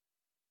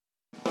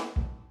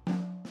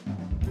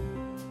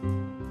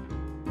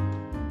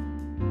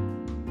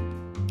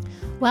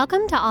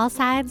Welcome to All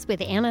Sides with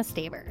Anna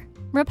Staver.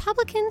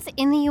 Republicans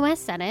in the U.S.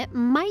 Senate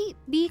might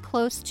be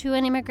close to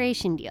an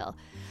immigration deal,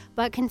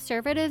 but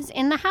conservatives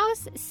in the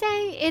House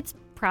say it's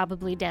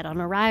probably dead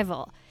on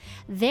arrival.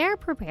 They're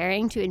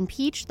preparing to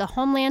impeach the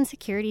Homeland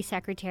Security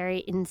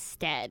Secretary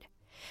instead.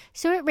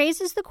 So it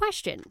raises the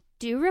question,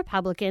 do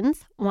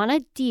Republicans want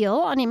a deal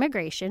on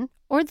immigration,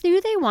 or do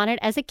they want it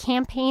as a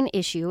campaign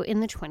issue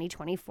in the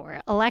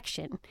 2024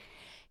 election?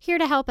 Here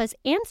to help us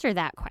answer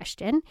that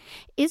question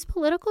is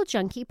Political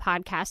Junkie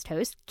podcast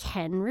host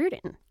Ken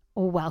Rudin.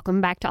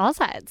 Welcome back to All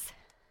Sides.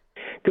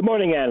 Good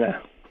morning,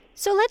 Anna.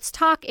 So let's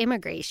talk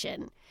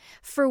immigration.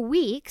 For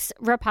weeks,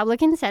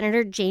 Republican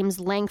Senator James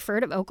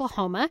Lankford of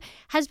Oklahoma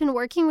has been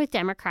working with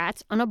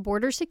Democrats on a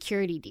border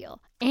security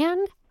deal,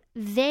 and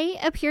they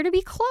appear to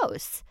be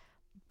close.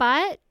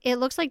 But it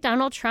looks like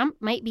Donald Trump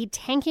might be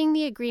tanking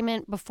the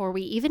agreement before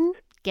we even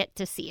get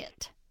to see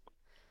it.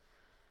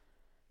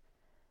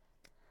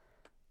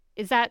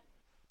 Is that...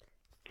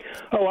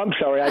 Oh, I'm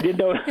sorry. I didn't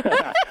know.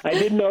 I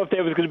didn't know if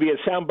there was going to be a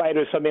soundbite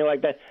or something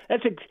like that.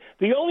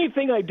 The only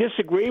thing I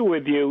disagree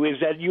with you is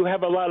that you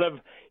have a lot of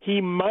he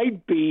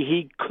might be,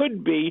 he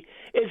could be.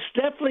 This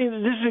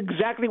is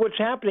exactly what's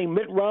happening.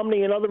 Mitt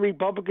Romney and other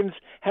Republicans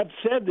have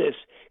said this.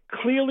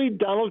 Clearly,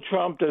 Donald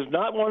Trump does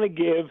not want to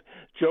give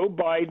Joe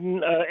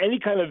Biden any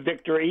kind of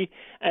victory,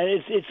 and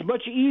it's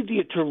much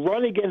easier to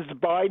run against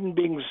Biden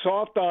being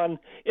soft on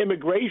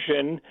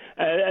immigration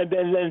and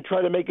then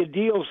try to make a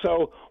deal.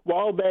 So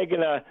while they're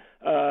going to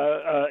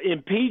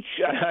impeach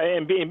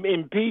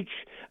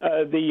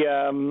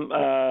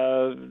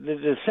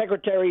the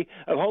Secretary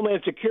of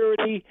Homeland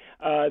Security,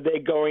 they're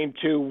going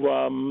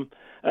to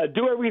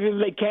do everything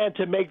they can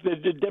to make the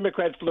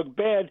Democrats look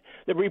bad.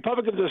 The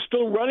Republicans are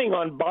still running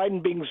on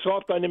Biden being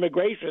soft on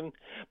immigration.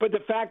 But the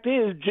fact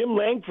is, Jim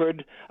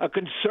Lankford, a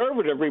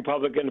conservative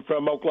Republican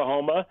from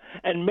Oklahoma,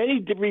 and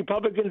many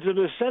Republicans in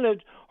the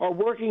Senate are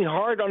working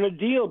hard on a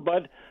deal.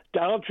 But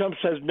Donald Trump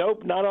says,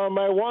 nope, not on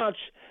my watch.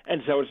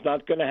 And so it's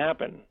not going to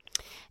happen.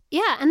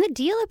 Yeah, and the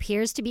deal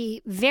appears to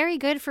be very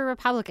good for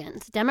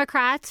Republicans.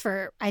 Democrats,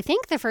 for I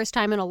think the first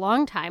time in a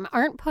long time,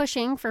 aren't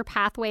pushing for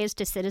pathways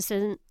to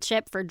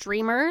citizenship for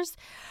dreamers.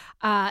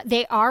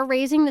 They are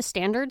raising the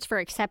standards for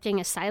accepting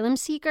asylum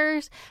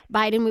seekers.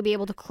 Biden would be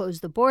able to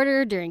close the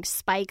border during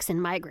spikes in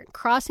migrant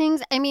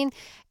crossings. I mean,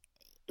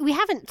 we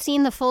haven't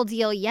seen the full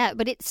deal yet,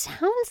 but it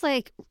sounds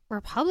like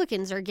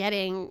Republicans are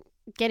getting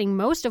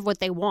most of what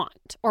they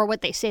want, or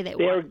what they say they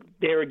want.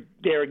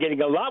 They're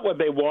getting a lot what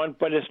they want,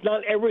 but it's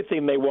not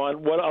everything they want.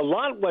 What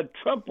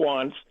Trump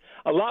wants,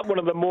 one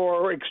of the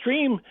more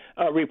extreme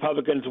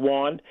Republicans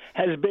want,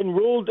 has been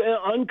ruled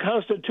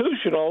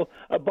unconstitutional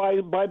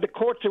by the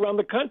courts around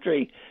the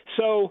country.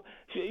 So,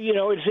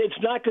 it's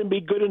not going to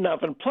be good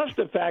enough. And plus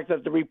the fact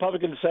that the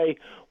Republicans say,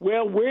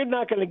 well, we're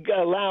not going to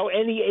allow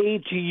any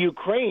aid to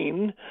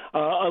Ukraine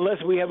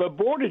unless we have a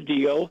border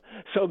deal.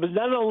 So that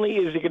not only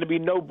is there going to be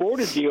no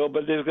border deal,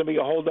 but there's going to be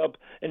a hold up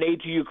an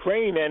aid to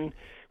Ukraine. And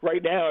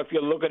right now, if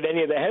you look at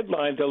any of the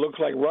headlines, it looks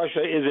like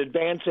Russia is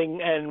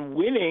advancing and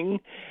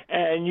winning,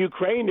 and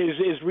Ukraine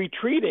is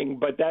retreating.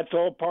 But that's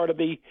all part of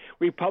the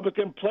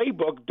Republican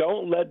playbook.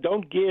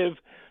 Don't give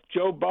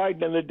Joe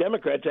Biden and the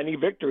Democrats any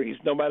victories,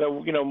 no matter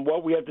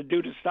what we have to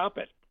do to stop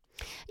it.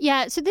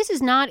 Yeah, so this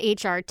is not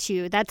H.R.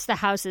 2. That's the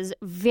House's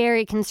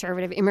very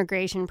conservative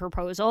immigration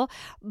proposal.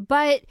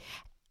 But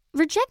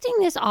rejecting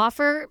this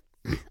offer,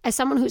 as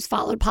someone who's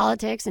followed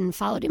politics and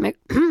followed I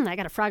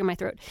got a frog in my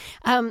throat.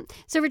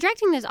 So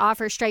rejecting this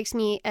offer strikes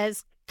me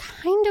as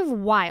kind of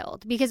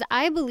wild, because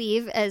I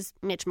believe, as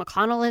Mitch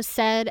McConnell has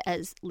said,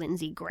 as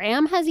Lindsey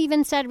Graham has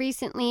even said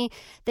recently,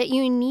 that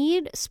you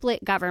need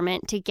split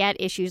government to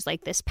get issues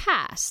like this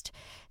passed.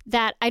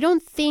 That I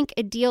don't think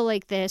a deal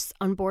like this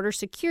on border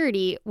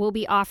security will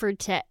be offered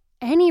to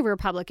any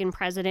Republican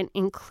president,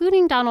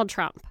 including Donald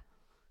Trump.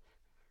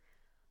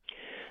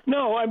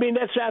 No, I mean,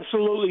 that's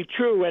absolutely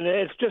true. And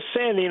it's just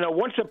saying,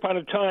 once upon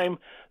a time,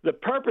 the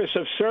purpose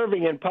of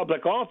serving in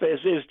public office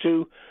is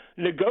to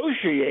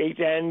negotiate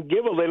and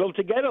give a little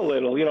to get a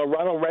little.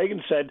 Ronald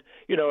Reagan said,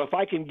 if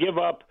I can give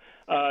up,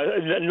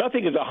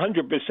 nothing is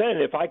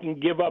 100%. If I can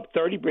give up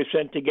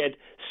 30% to get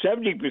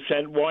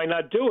 70%, why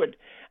not do it?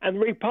 And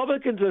the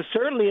Republicans are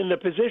certainly in the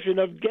position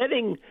of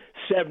getting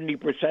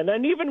 70%.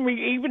 And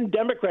even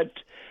Democrats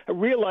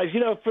realize,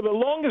 for the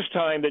longest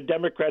time, the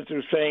Democrats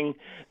are saying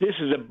this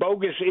is a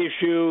bogus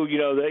issue.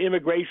 The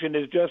immigration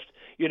is just,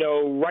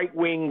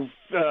 right-wing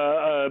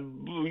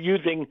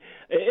using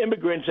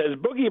immigrants as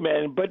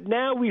boogeymen. But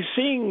now we're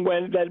seeing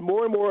that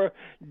more and more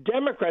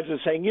Democrats are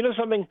saying,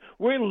 something,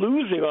 we're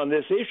losing on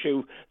this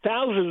issue.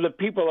 Thousands of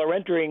people are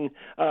entering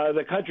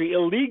the country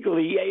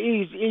illegally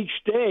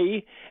each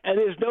day, and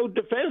there's no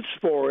defense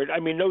for it. I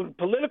mean, no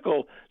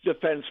political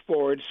defense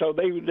for it. So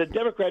the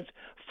Democrats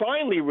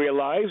finally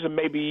realize, and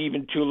maybe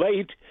even too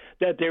late,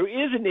 that there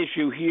is an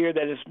issue here,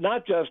 that it's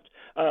not just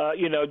a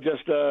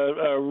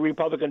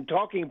Republican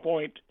talking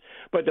point,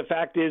 But the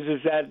fact is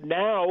that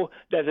now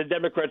that the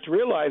Democrats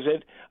realize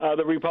it,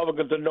 the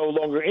Republicans are no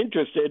longer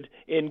interested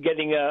in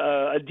getting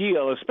a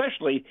deal,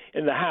 especially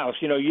in the House.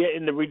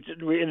 In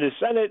the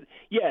Senate,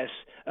 yes,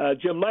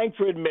 Jim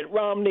Langford, Mitt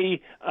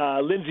Romney,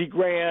 Lindsey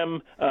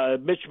Graham,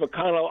 Mitch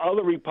McConnell,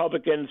 other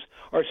Republicans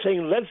are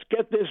saying, let's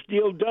get this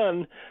deal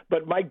done.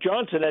 But Mike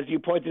Johnson, as you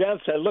pointed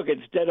out, said, look,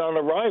 it's dead on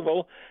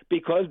arrival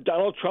because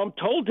Donald Trump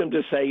told him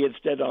to say it's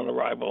dead on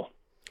arrival.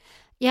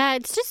 Yeah,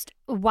 it's just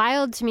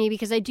wild to me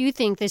because I do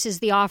think this is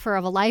the offer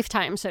of a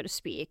lifetime, so to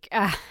speak.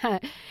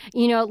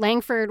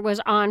 Langford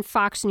was on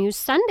Fox News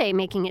Sunday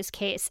making his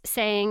case,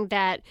 saying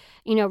that,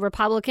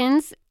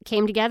 Republicans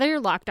came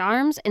together, locked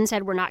arms, and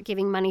said, we're not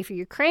giving money for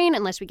Ukraine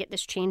unless we get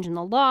this change in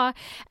the law.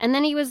 And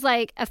then he was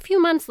like, a few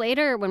months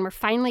later, when we're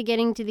finally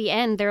getting to the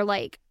end, they're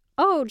like,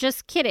 oh,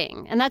 just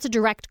kidding. And that's a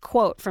direct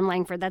quote from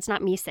Langford. That's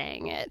not me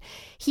saying it.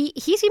 He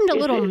seemed a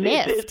little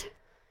miffed.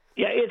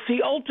 Yeah, it's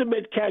the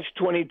ultimate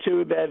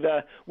catch-22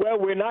 that,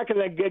 we're not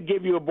going to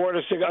give you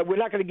we're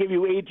not going to give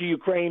you aid to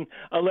Ukraine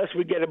unless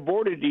we get a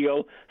border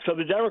deal. So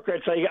the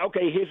Democrats say,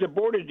 okay, here's a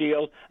border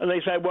deal, and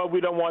they say, well,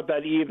 we don't want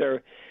that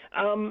either.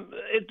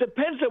 It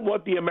depends on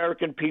what the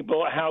American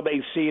people, how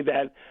they see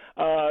that.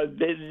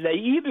 They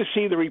either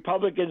see the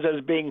Republicans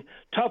as being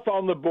tough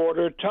on the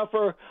border,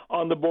 tougher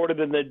on the border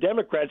than the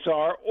Democrats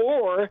are,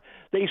 or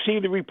they see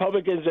the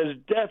Republicans as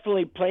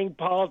definitely playing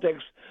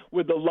politics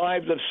with the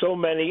lives of so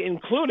many,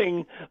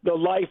 including the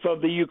life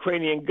of the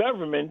Ukrainian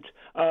government,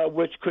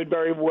 which could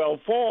very well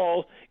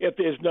fall if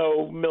there's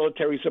no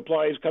military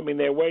supplies coming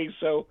their way.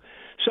 So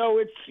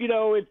it's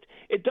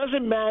it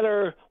doesn't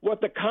matter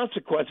what the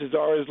consequences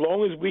are as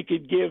long as we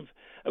could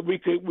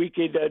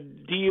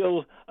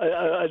deal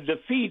a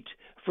defeat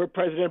for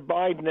President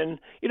Biden. And,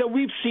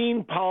 we've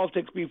seen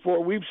politics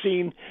before. We've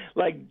seen,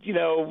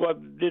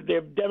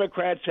 the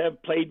Democrats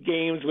have played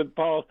games with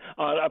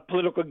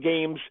political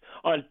games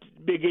on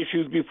big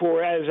issues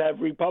before, as have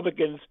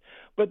Republicans.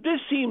 But this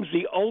seems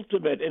the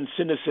ultimate in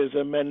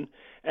cynicism.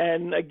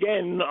 And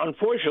again,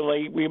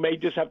 unfortunately, we may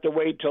just have to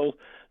wait till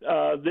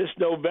this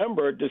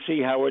November to see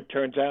how it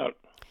turns out.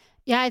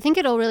 Yeah, I think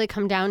it'll really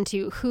come down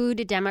to who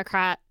does the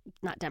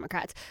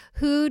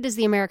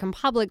American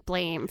public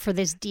blame for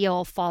this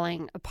deal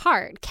falling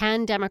apart?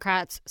 Can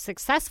Democrats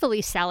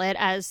successfully sell it,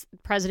 as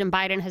President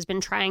Biden has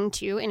been trying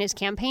to in his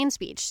campaign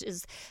speech,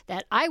 is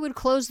that I would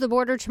close the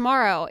border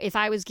tomorrow if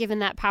I was given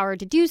that power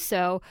to do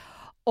so?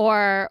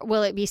 Or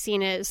will it be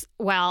seen as,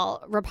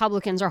 well,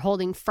 Republicans are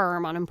holding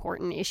firm on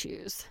important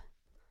issues?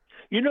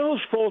 You know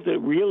whose fault it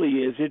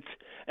really is?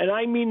 And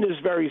I mean this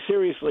very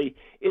seriously,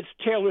 it's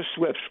Taylor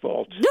Swift's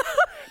fault.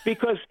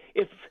 Because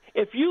if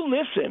you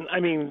listen,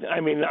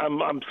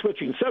 I'm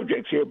switching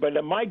subjects here,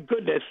 but my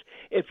goodness,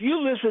 if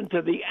you listen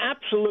to the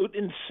absolute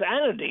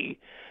insanity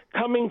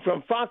coming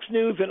from Fox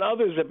News and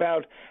others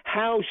about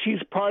how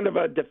she's part of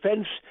a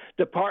Defense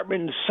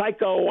Department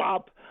psych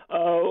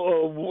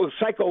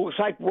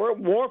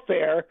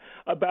warfare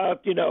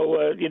about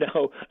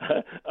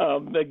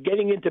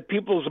getting into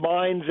people's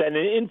minds and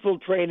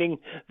infiltrating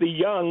the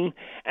young,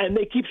 and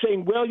they keep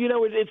saying, well,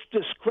 it's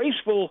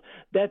disgraceful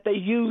that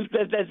they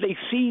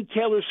see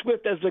Taylor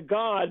Swift as a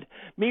god.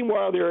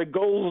 Meanwhile, there are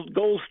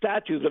gold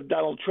statues of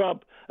Donald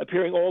Trump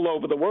appearing all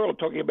over the world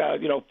talking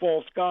about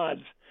false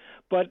gods.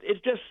 But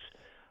it's just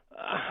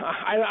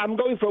I'm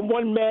going from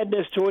one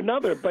madness to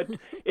another, but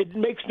it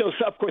makes no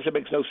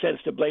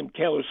sense to blame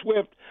Taylor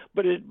Swift,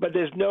 but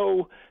there's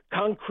no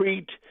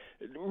concrete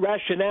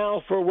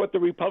rationale for what the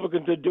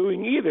Republicans are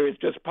doing either. It's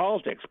just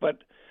politics. But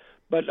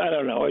I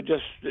don't know.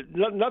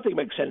 Nothing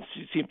makes sense.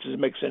 It seems to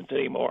make sense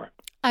anymore.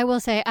 I will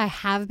say I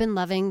have been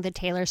loving the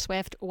Taylor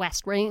Swift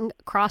West Wing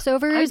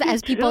crossovers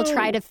as people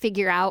try to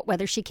figure out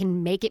whether she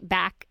can make it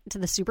back to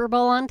the Super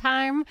Bowl on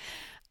time.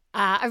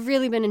 I've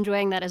really been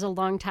enjoying that as a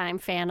longtime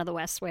fan of the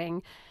West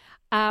Wing.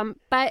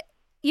 But,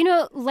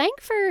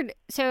 Langford,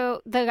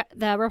 so the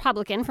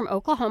Republican from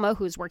Oklahoma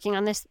who's working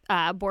on this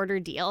border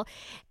deal,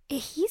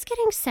 he's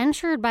getting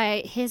censured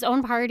by his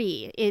own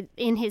party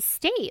in his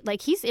state.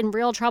 Like, he's in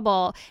real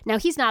trouble. Now,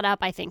 he's not up,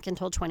 I think,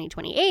 until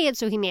 2028,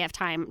 so he may have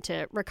time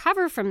to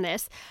recover from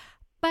this.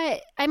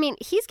 But,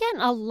 he's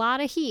getting a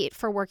lot of heat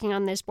for working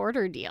on this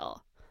border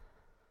deal.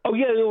 Oh,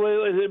 yeah,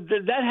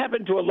 that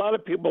happened to a lot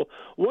of people.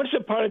 Once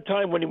upon a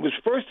time, when he was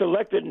first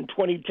elected in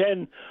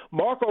 2010,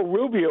 Marco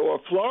Rubio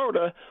of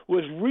Florida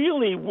was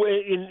really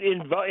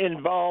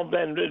involved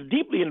and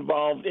deeply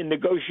involved in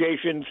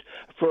negotiations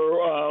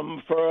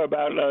for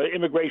about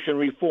immigration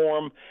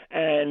reform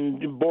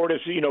and border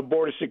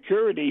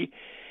security.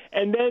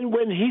 And then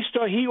when he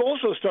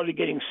also started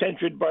getting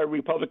censured by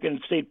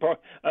Republican state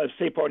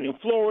party in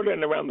Florida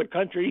and around the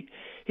country.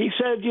 He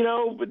said,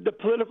 the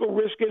political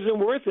risk isn't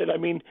worth it.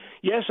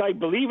 Yes, I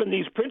believe in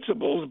these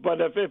principles, but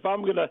if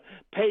I'm going to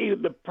pay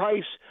the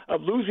price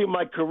of losing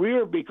my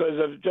career because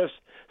of just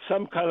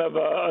some kind of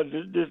a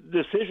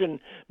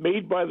decision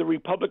made by the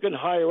Republican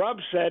higher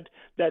up said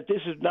that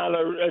this is not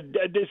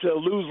this is a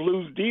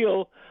lose-lose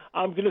deal,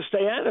 I'm going to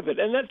stay out of it.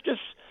 And that's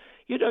just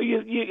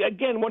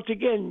once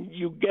again,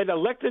 you get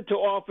elected to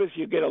office,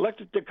 you get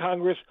elected to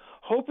Congress,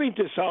 hoping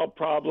to solve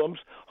problems,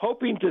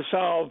 hoping to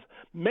solve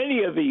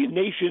many of the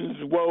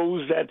nation's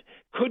woes that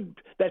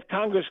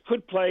Congress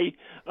could play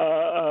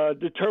a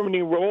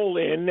determining role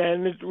in,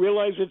 and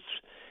realize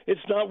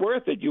it's not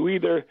worth it. You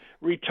either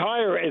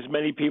retire, as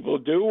many people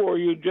do, or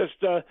you just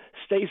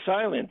stay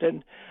silent.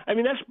 And I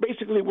mean, that's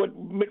basically what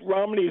Mitt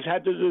Romney has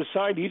had to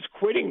decide. He's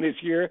quitting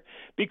this year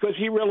because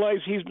he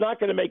realized he's not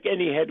going to make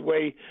any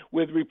headway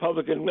with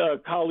Republican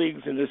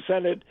colleagues in the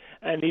Senate,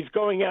 and he's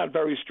going out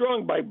very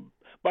strong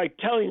by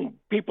telling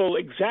people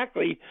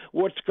exactly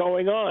what's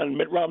going on.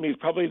 Mitt Romney is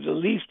probably the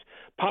least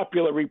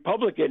popular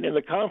Republican in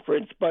the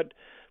conference, but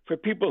for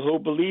people who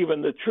believe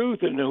in the truth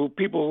and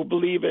people who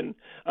believe in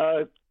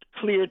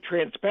clear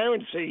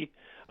transparency,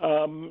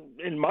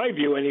 in my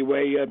view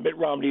anyway, Mitt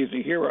Romney is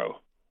a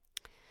hero.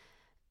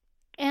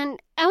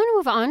 And I want to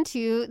move on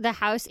to the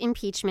House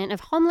impeachment of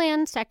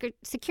Homeland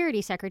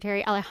Security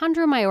Secretary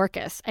Alejandro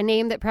Mayorkas, a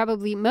name that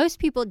probably most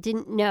people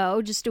didn't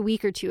know just a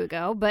week or two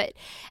ago. But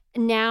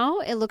now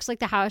it looks like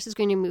the House is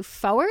going to move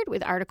forward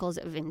with articles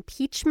of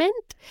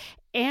impeachment.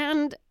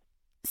 And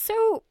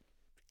so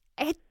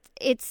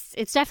it's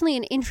definitely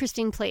an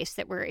interesting place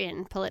that we're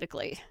in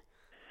politically.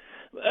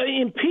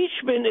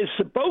 Impeachment is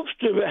supposed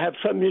to have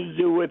something to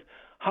do with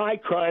high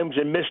crimes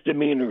and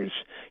misdemeanors,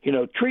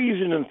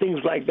 treason and things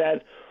like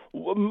that.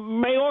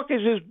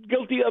 Mayorkas is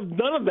guilty of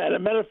none of that. As a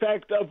matter of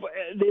fact,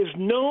 there's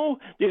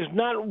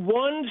not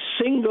one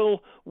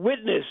single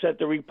witness that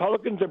the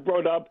Republicans have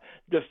brought up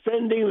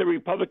defending the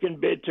Republican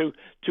bid to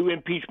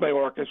impeach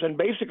Mayorkas. And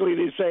basically,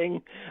 they're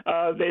saying,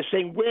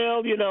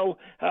 well,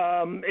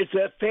 it's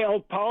a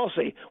failed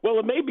policy. Well,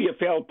 it may be a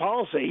failed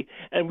policy,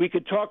 and we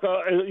could talk,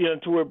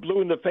 till we're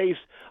blue in the face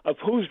of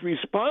who's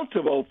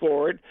responsible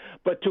for it.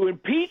 But to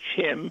impeach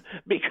him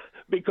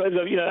because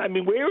of,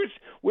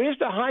 where's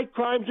the high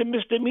crimes and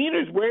misdemeanors?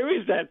 Where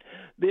is that?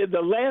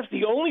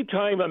 The only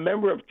time a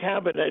member of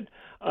cabinet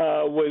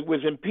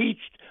was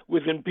impeached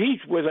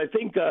was I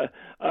think a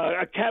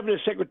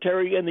cabinet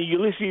secretary in the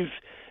Ulysses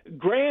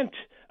Grant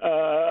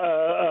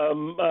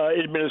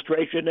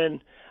administration,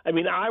 and I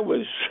mean I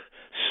was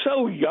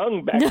so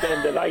young back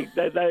then that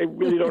I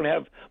really don't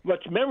have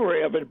much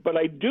memory of it, but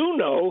I do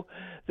know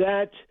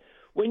that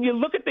when you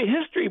look at the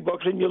history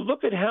books and you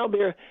look at how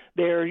they're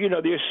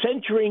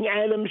censuring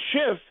Adam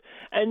Schiff.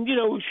 And,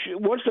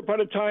 once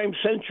upon a time,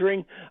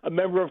 censuring a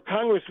member of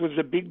Congress was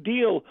a big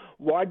deal.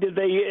 Why did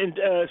they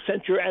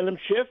censure Adam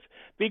Schiff?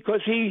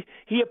 Because he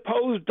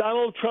opposed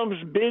Donald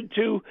Trump's bid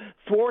to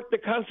thwart the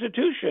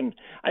Constitution.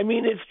 I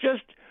mean, it's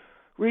just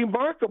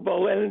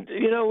remarkable. And,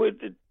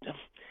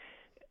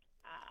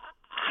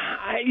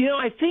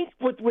 I think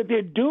what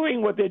they're doing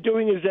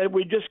is that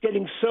we're just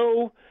getting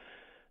so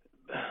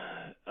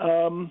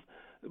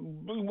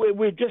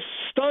we're just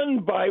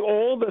stunned by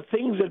all the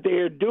things that they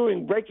are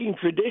doing, breaking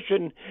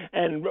tradition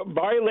and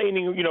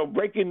violating,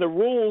 breaking the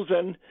rules.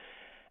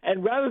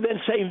 And rather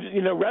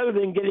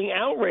than getting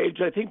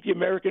outraged, I think the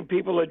American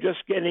people are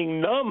just getting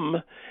numb,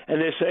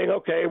 and they're saying,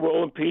 okay,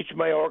 we'll impeach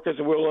Mayorkas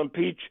and we'll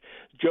impeach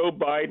Joe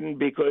Biden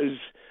because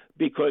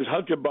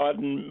Hunter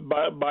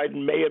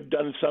Biden may have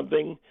done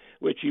something,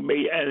 which he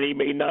may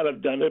not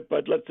have done it,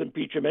 but let's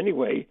impeach him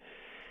anyway.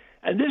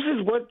 And this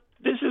is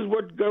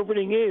what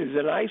governing is,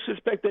 and I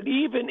suspect that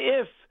even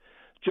if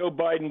Joe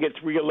Biden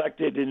gets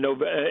reelected in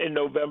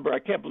November, I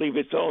can't believe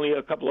it's only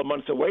a couple of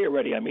months away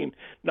already.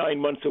 9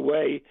 months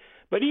away.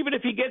 But even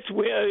if he gets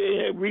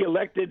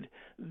reelected,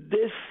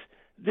 this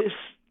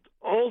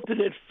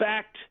alternate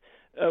fact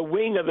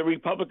wing of the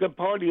Republican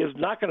Party is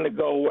not going to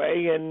go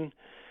away, and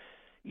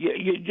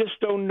you just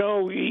don't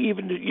know.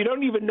 You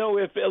don't even know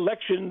if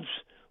elections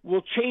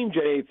will change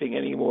anything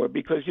anymore,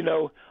 because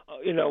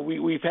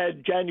we've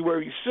had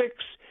January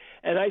 6th.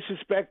 And I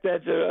suspect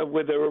that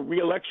with a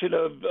reelection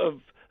of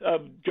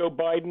Joe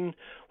Biden,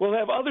 we'll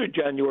have other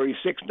January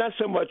 6th, not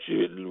so much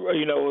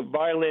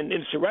violent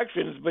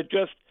insurrections, but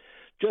just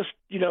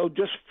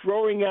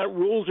throwing out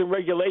rules and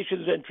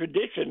regulations and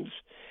traditions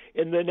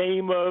in the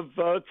name of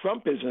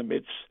Trumpism.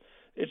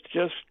 It's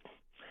just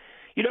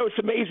it's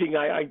amazing.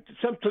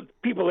 Some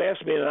people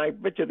ask me, and I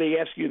bet you they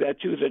ask you that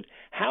too, that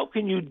how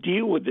can you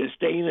deal with this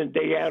day in and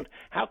day out?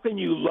 How can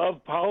you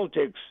love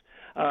politics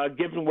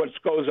given what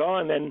goes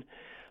on? And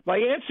my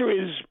answer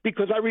is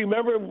because I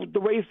remember the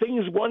way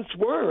things once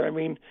were. I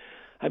mean,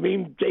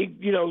 they,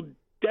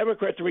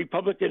 Democrats and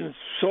Republicans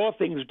saw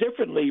things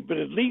differently, but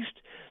at least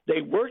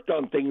they worked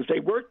on things.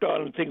 They worked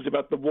on things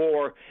about the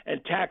war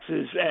and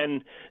taxes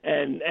and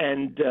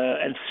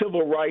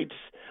civil rights.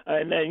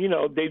 And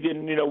they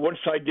didn't. One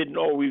side didn't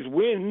always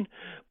win,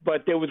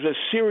 but there was a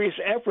serious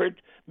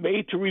effort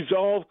made to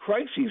resolve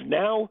crises.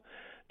 Now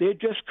they're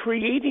just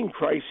creating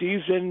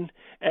crises, and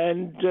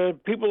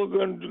people are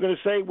going to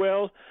say,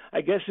 well,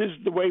 I guess this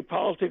is the way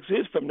politics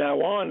is from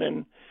now on,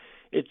 and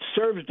it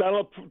serves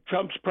Donald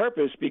Trump's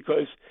purpose,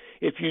 because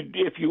if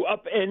you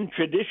upend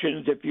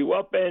traditions, if you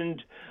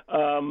upend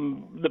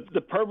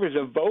the purpose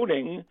of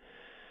voting,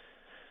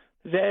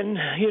 then,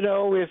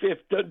 if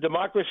the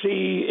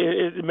democracy,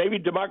 maybe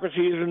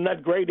democracy isn't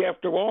that great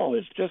after all.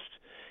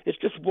 It's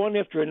just one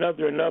after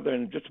another,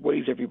 and it just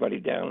weighs everybody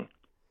down.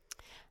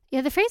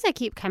 Yeah, the phrase I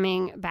keep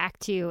coming back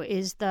to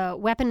is the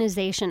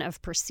weaponization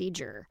of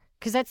procedure,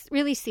 because that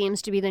really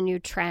seems to be the new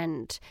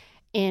trend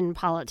in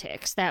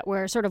politics, that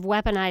we're sort of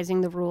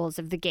weaponizing the rules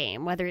of the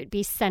game, whether it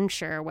be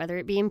censure, whether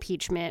it be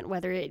impeachment,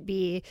 whether it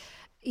be,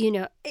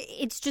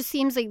 it just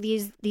seems like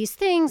these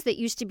things that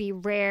used to be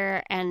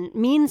rare and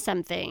mean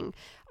something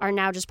are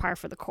now just par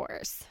for the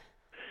course.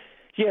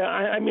 Yeah,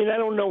 I mean, I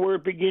don't know where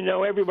it begins.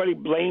 Everybody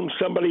blames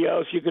somebody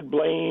else. You could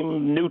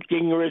blame Newt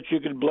Gingrich. You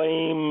could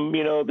blame,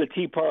 the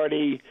Tea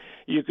Party.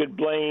 You could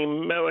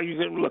blame,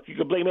 you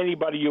could blame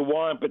anybody you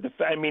want. But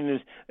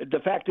the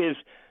fact is,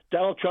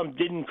 Donald Trump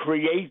didn't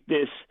create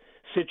this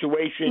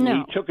situation.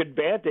 No. He took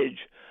advantage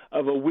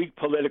of a weak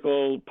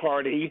political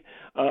party,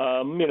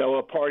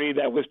 a party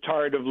that was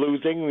tired of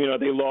losing.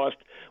 They lost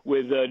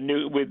with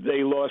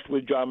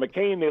John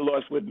McCain. They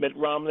lost with Mitt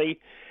Romney.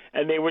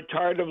 And they were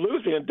tired of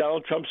losing. And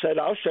Donald Trump said,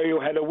 I'll show you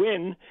how to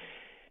win.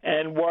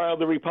 And while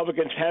the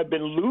Republicans have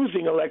been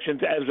losing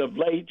elections as of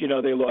late,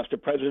 they lost the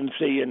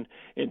presidency in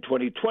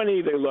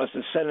 2020. They lost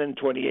the Senate in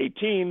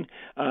 2018.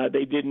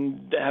 They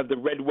didn't have the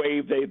red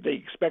wave they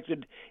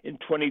expected in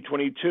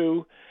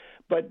 2022.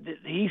 But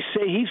he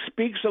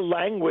speaks a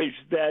language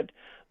that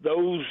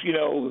those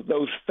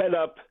fed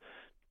up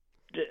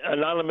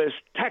anonymous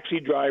taxi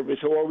drivers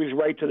who always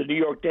write to the New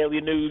York Daily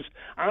News,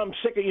 I'm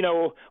sick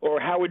of, or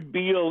Howard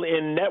Beale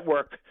in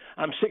Network,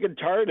 I'm sick and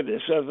tired of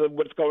this, of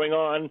what's going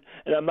on,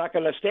 and I'm not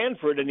going to stand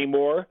for it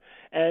anymore.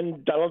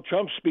 And Donald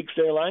Trump speaks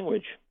their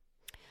language.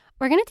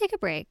 We're going to take a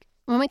break.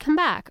 When we come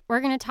back, we're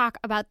going to talk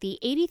about the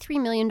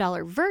 $83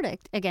 million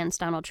verdict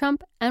against Donald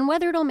Trump and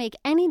whether it'll make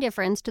any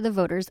difference to the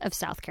voters of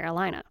South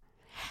Carolina.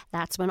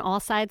 That's when All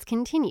Sides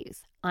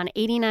continues on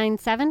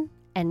 89.7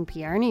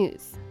 NPR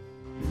News.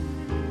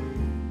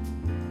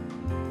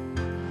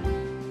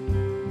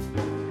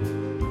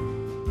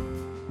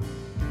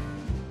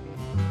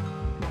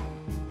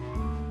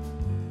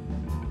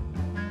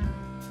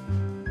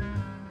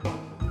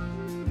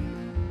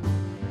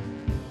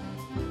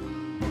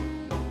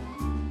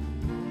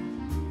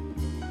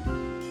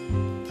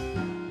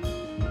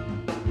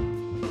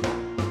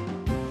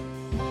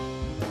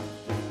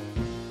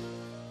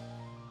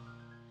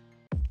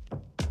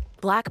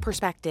 Black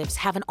perspectives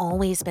haven't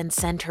always been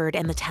centered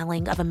in the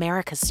telling of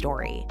America's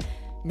story.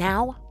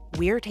 Now,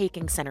 we're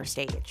taking center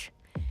stage.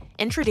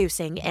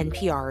 Introducing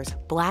NPR's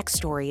Black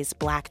Stories,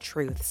 Black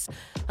Truths,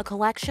 a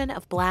collection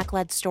of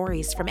Black-led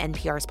stories from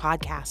NPR's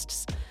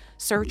podcasts.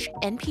 Search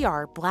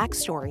NPR Black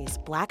Stories,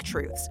 Black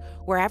Truths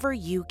wherever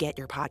you get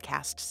your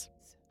podcasts.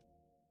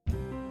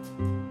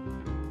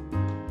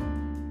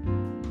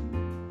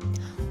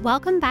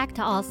 Welcome back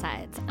to All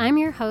Sides. I'm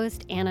your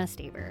host, Anna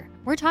Staver.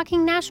 We're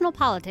talking national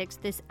politics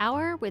this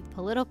hour with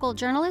political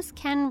journalist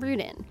Ken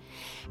Rudin.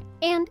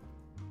 And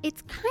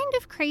it's kind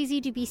of crazy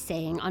to be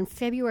saying on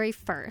February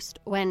 1st,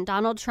 when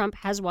Donald Trump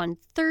has won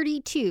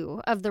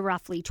 32 of the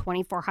roughly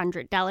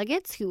 2,400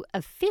 delegates who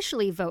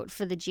officially vote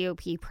for the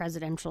GOP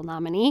presidential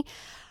nominee,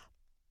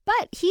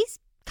 but he's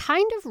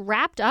kind of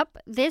wrapped up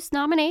this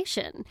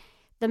nomination.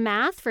 The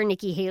math for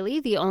Nikki Haley,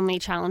 the only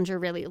challenger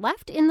really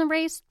left in the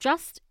race,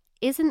 just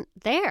isn't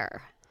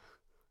there.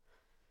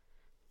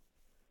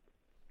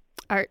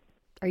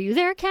 Are you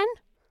there, Ken?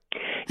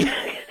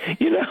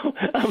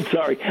 I'm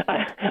sorry.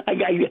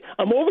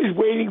 I'm always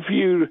waiting for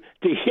you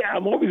to hear.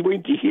 I'm always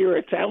waiting to hear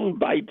a sound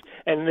bite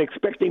and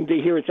expecting to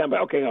hear a sound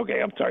bite.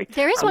 Okay. I'm sorry.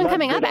 There is one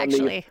coming up,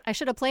 actually. I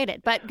should have played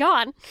it, but go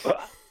on.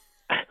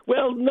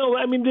 Well, no,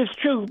 I mean, it's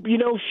true.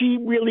 She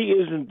really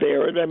isn't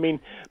there. I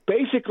mean,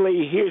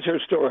 basically, here's her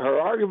story. Her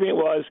argument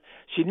was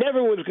she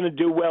never was going to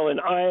do well in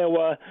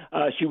Iowa.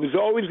 She was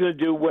always going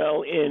to do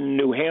well in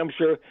New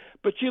Hampshire,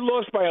 but she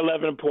lost by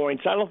 11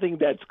 points. I don't think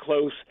that's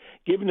close,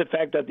 given the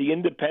fact that the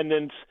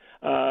independents,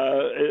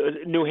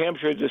 New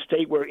Hampshire is a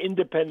state where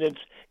independents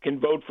can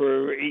vote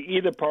for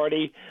either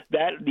party.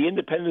 That the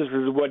independents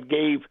is what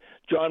gave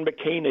John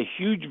McCain a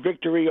huge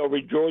victory over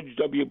George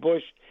W.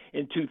 Bush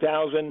in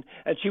 2000,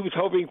 and she was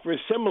hoping for a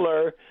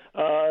similar,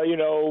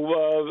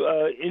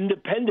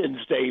 Independence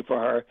Day for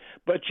her.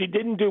 But she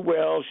didn't do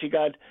well. She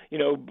got,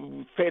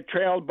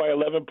 trailed by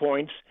 11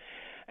 points.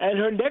 And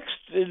her next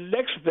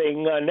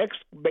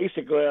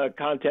basic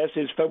contest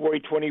is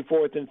February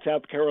 24th in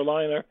South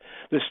Carolina,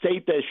 the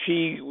state that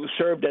she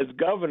served as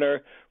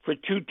governor for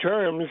 2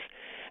 terms.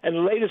 And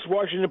the latest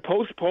Washington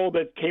Post poll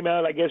that came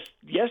out, I guess,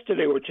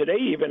 yesterday or today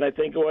even, I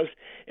think it was,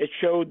 it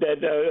showed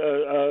that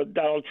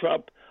Donald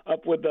Trump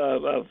up with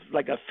a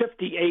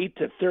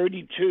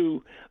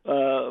 58-32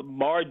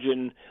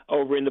 margin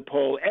over in the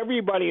poll.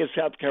 Everybody in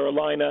South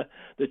Carolina,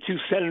 the 2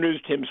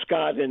 senators, Tim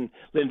Scott and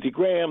Lindsey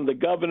Graham, the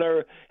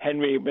governor,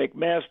 Henry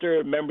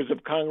McMaster, members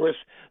of Congress,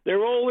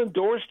 they're all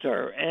endorsed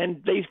her,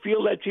 and they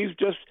feel that she's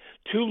just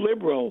too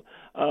liberal.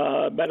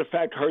 Matter of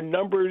fact, her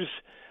numbers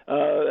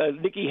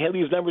Nikki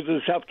Haley's numbers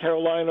in South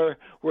Carolina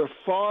were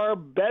far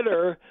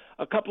better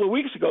a couple of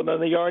weeks ago than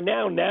they are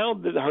now. Now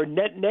that her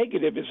net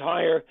negative is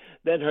higher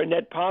than her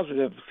net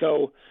positive.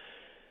 So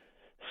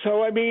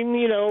I mean,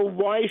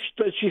 why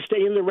does she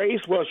stay in the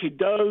race? Well, she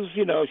does.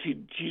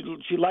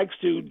 She likes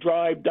to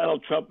drive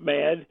Donald Trump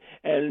mad,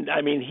 and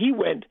I mean, he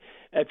went.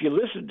 If you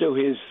listen to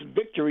his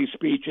victory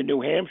speech in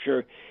New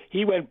Hampshire,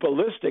 he went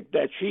ballistic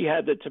that she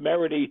had the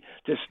temerity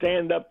to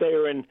stand up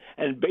there and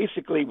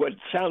basically what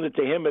sounded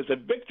to him as a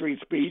victory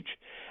speech.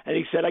 And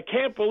he said, I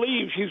can't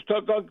believe she's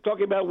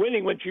talking about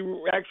winning when she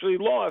actually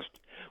lost,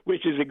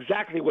 which is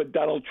exactly what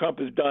Donald Trump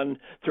has done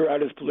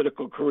throughout his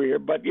political career.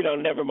 But,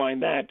 never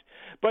mind that.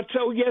 But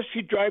so, yes,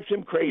 she drives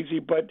him crazy.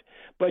 But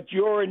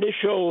your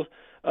initial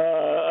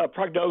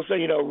prognosis,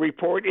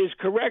 report is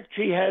correct.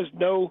 She has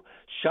no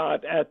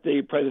shot at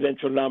the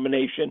presidential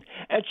nomination,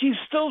 and she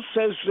still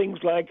says things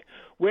like,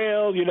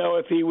 "Well,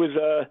 if he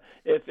was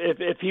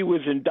if he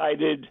was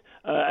indicted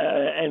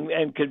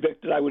and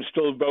convicted, I would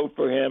still vote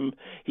for him."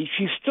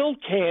 She still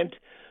can't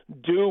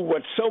do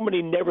what so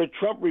many never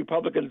Trump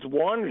Republicans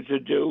wanted to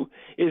do,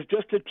 is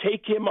just to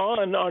take him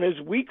on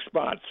his weak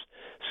spots.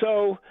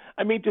 So,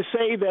 I mean, to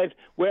say that,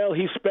 well,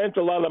 he spent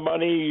a lot of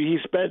money,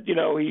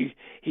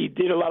 he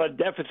did a lot of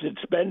deficit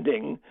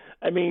spending,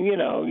 I mean,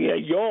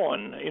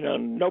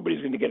 yawn,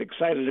 nobody's going to get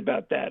excited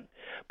about that.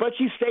 But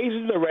she stays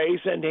in the race,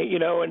 and,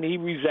 and he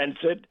resents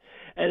it,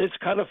 and it's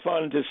kind of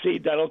fun to see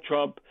Donald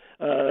Trump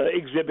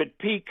exhibit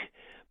pique.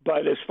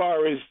 But as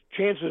far as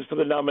chances for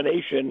the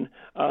nomination,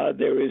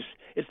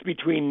 it's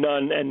between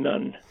none and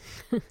none.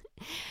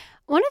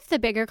 One of the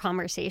bigger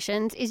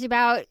conversations is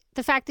about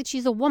the fact that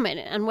she's a woman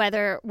and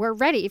whether we're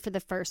ready for the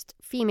first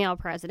female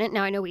president.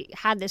 Now, I know we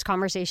had this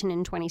conversation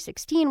in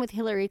 2016 with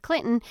Hillary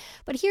Clinton,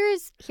 but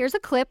here's a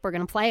clip, we're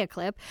going to play a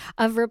clip,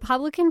 of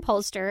Republican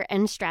pollster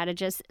and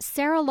strategist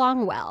Sarah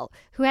Longwell,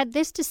 who had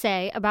this to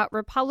say about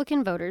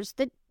Republican voters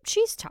that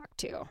she's talked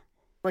to.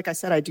 Like I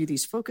said, I do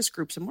these focus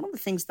groups, and one of the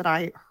things that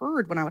I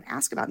heard when I would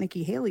ask about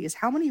Nikki Haley is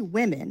how many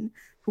women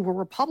who were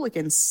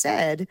Republicans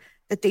said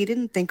that they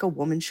didn't think a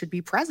woman should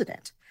be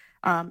president.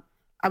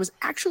 I was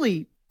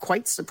actually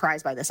quite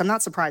surprised by this. I'm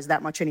not surprised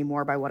that much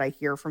anymore by what I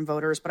hear from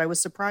voters, but I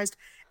was surprised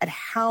at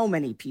how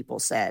many people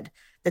said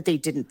that they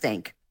didn't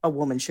think a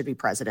woman should be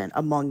president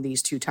among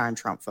these two-time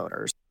Trump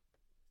voters.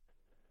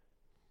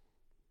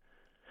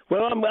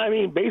 Well,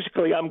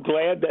 basically, I'm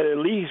glad that at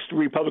least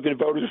Republican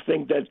voters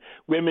think that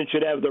women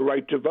should have the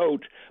right to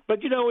vote. But,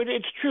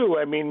 it's true.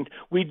 I mean,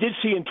 we did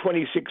see in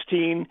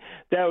 2016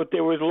 that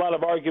there was a lot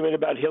of argument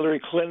about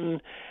Hillary Clinton.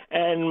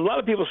 And a lot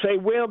of people say,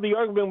 well, the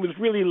argument was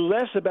really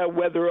less about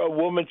whether a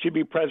woman should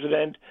be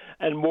president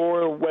and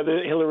more whether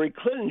Hillary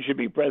Clinton should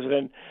be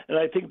president. And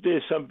I think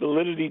there's some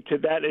validity to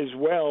that as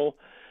well.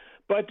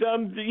 But,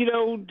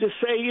 to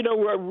say,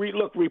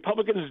 look,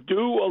 Republicans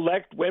do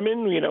elect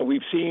women.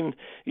 We've seen,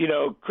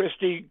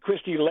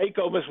 Christy Lake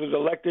almost was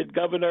elected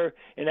governor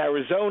in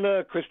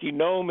Arizona. Kristi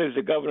Noem is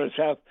the governor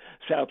of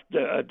South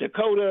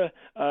Dakota.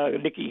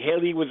 Nikki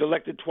Haley was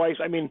elected twice.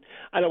 I mean,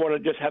 I don't want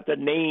to just have to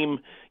name,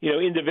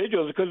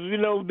 individuals because,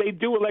 they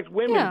do elect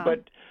women. Yeah.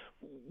 But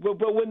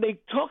when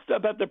they talked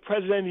about the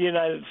president of the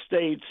United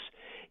States,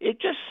 it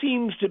just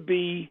seems to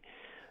be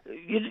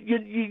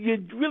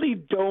you really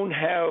don't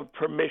have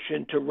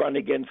permission to run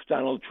against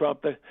Donald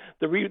Trump.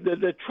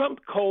 The Trump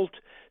cult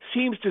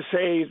seems to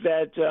say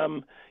that,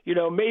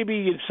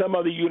 maybe in some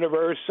other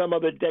universe, some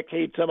other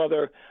decade, some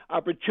other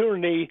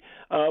opportunity,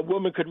 a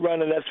woman could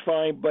run and that's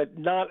fine, but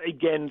not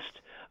against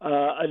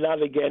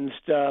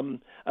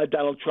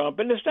Donald Trump.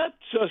 And it's not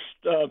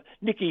just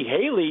Nikki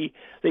Haley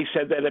they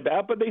said that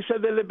about, but they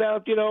said that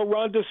about,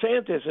 Ron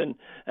DeSantis and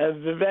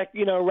Vivek,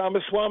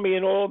 Ramaswamy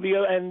and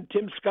and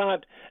Tim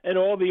Scott and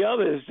all the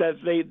others, that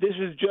this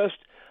is just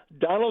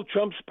Donald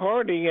Trump's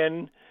party.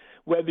 And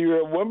whether you're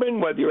a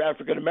woman, whether you're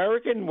African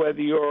American,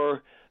 whether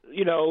you're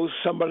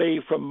somebody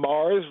from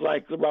Mars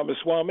like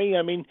Ramaswamy,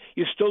 I mean,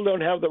 you still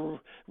don't have the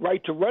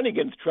right to run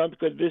against Trump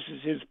because this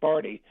is his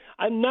party.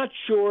 I'm not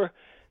sure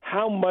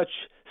how much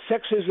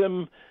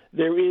sexism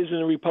there is in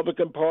the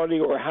Republican Party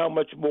or how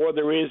much more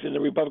there is in the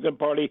Republican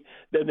Party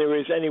than there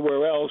is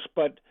anywhere else.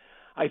 But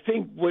I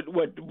think what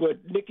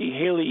Nikki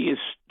Haley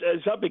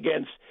is up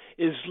against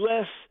is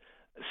less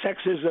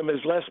sexism,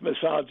 is less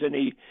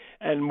misogyny,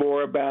 and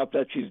more about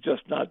that she's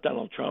just not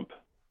Donald Trump.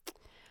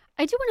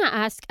 I do want to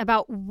ask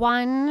about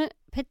one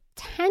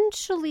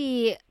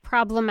potentially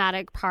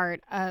problematic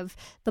part of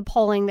the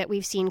polling that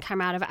we've seen come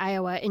out of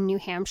Iowa and New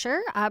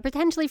Hampshire,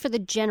 potentially for the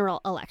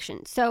general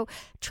election. So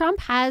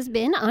Trump has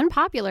been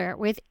unpopular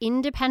with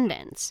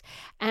independents.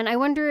 And I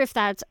wonder if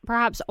that's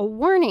perhaps a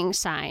warning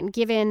sign,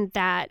 given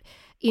that,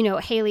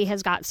 Haley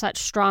has got such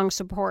strong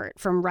support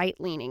from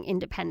right-leaning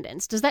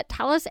independents. Does that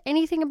tell us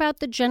anything about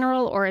the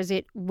general, or is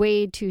it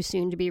way too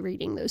soon to be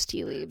reading those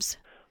tea leaves?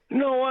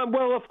 No,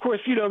 well, of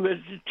course,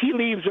 the tea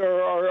leaves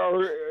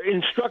are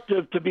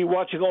instructive to be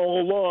watching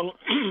all along.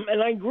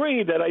 And I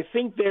agree that I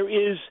think there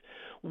is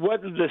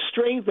what the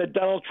strength that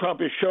Donald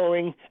Trump is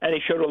showing, and he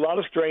showed a lot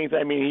of strength.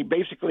 I mean,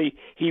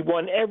 he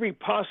won every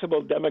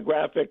possible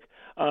demographic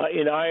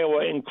in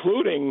Iowa,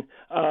 including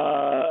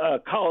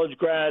college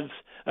grads,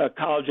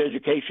 college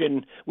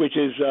education, which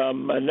is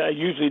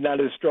usually not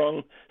his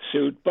strong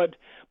suit. But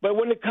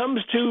when it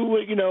comes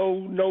to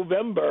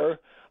November,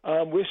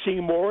 we're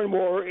seeing more and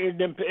more.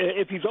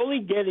 If he's only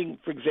getting,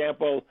 for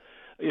example,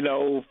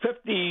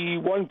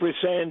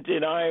 51%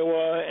 in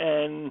Iowa,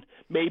 and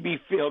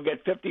maybe he'll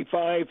get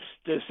 55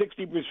 to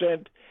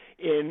 60%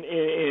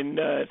 in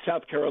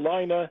South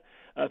Carolina.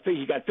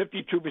 He got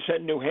 52%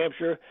 in New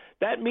Hampshire.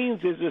 That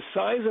means there's a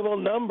sizable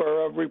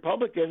number of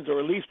Republicans, or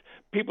at least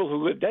people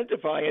who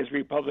identify as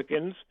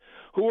Republicans,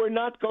 who are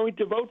not going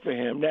to vote for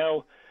him.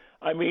 Now,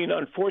 I mean,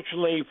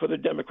 unfortunately for the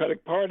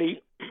Democratic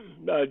Party,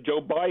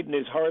 Joe Biden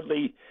is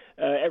hardly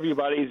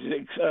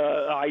everybody's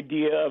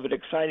idea of an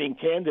exciting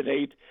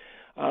candidate.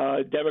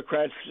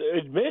 Democrats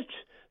admit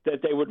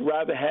that they would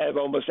rather have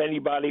almost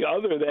anybody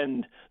other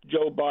than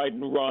Joe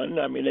Biden run.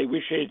 I mean, they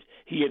wish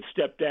he had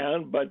stepped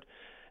down, but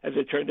as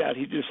it turned out,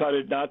 he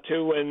decided not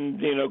to, and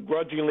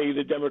grudgingly,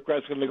 the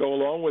Democrats are going to go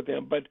along with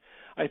him. But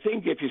I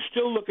think if you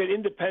still look at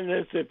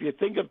independents, if you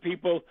think of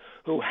people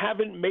who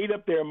haven't made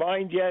up their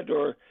mind yet,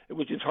 or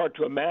which is hard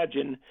to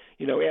imagine,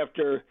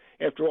 after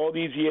all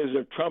these years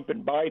of Trump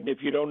and Biden,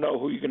 if you don't know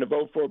who you're going to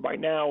vote for by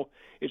now,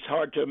 it's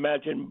hard to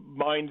imagine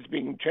minds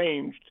being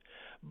changed.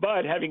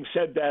 But having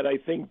said that, I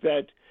think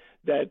that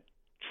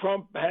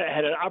Trump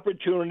had an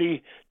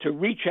opportunity to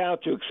reach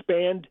out to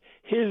expand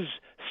his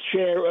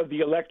share of the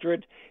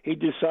electorate. He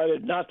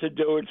decided not to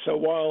do it. So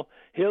while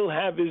he'll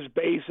have his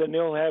base and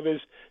he'll have his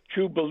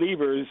true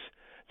believers,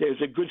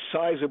 there's a good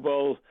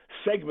sizable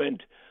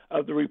segment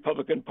of the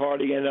Republican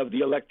Party and of the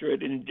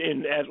electorate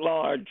at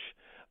large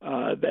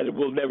that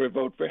will never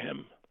vote for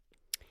him.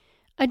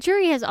 A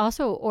jury has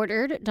also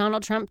ordered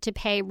Donald Trump to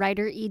pay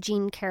writer E.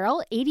 Jean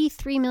Carroll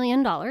 $83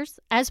 million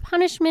as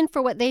punishment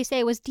for what they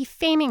say was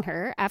defaming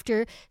her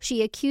after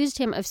she accused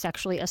him of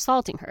sexually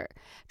assaulting her.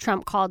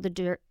 Trump called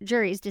the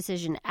jury's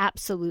decision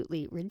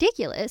absolutely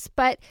ridiculous,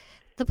 but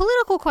the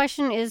political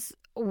question is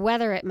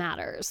whether it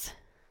matters.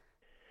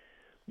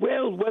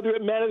 Well, whether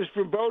it matters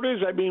for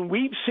voters, I mean,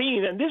 we've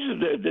seen, and this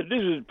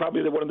is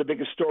probably one of the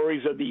biggest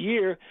stories of the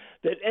year,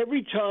 that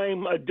every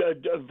time a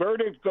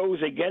verdict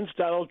goes against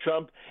Donald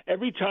Trump,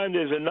 every time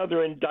there's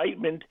another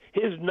indictment,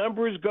 his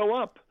numbers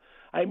go up.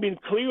 I mean,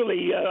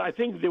 clearly, I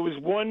think there was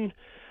one.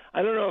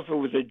 I don't know if it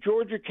was a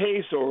Georgia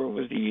case or it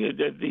was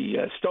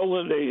the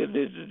stolen,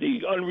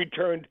 the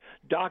unreturned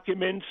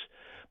documents,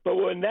 but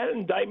when that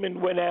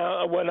indictment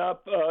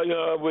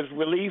was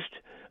released,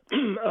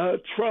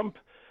 Trump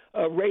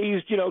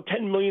raised,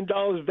 $10 million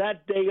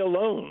that day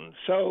alone.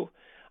 So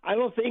I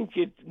don't think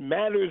it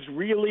matters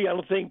really. I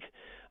don't think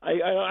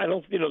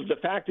the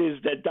fact is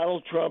that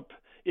Donald Trump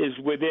is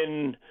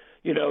within,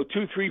 2,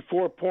 3,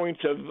 4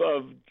 points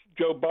of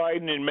Joe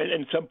Biden, and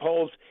in some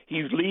polls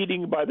he's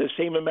leading by the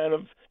same amount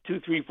of 2,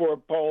 3, 4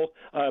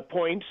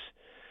 points.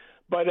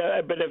 But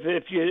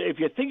if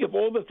you think of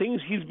all the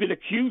things he's been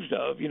accused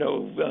of,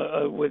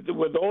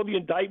 with all the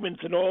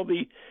indictments and all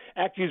the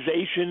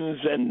accusations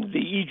and the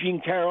E. Jean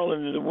Carroll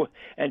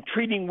and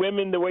treating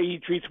women the way he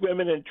treats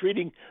women and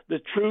treating the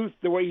truth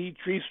the way he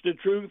treats the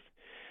truth,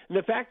 and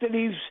the fact that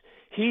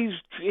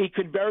he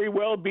could very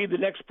well be the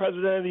next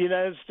president of the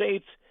United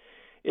States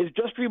is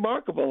just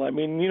remarkable. I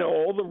mean,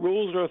 all the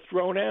rules are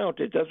thrown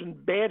out.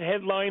 Bad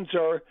headlines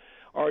are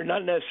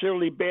not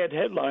necessarily bad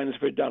headlines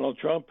for Donald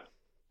Trump.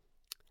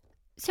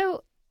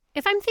 So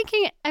if I'm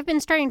thinking, I've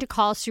been starting to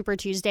call Super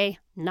Tuesday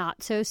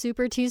not so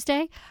Super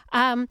Tuesday.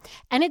 And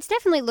it's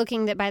definitely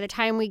looking that by the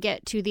time we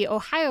get to the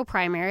Ohio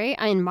primary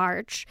in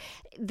March,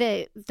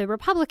 the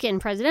Republican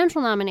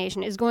presidential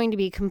nomination is going to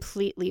be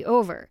completely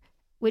over,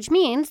 which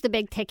means the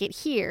big ticket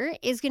here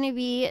is going to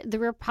be the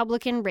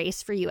Republican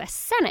race for U.S.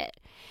 Senate.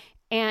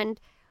 And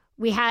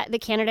the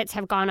candidates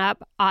have gone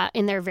up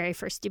in their very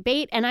first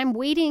debate, and I'm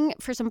waiting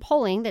for some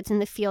polling that's in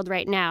the field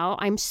right now.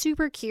 I'm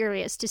super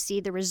curious to see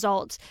the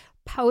results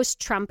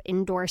post-Trump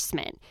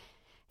endorsement,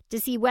 to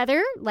see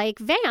whether, like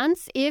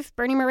Vance, if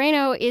Bernie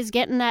Moreno is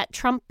getting that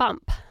Trump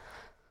bump.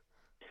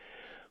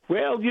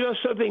 Well,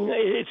 something,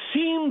 it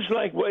seems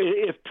like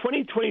if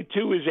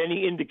 2022 is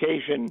any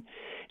indication,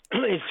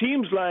 it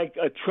seems like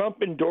a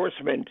Trump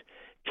endorsement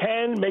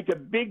can make a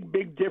big,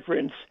 big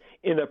difference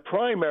in a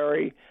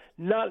primary,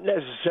 not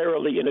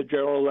necessarily in a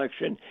general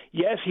election.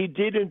 Yes, he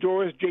did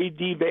endorse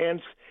J.D.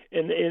 Vance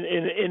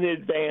in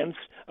advance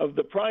of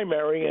the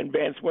primary, and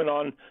Vance went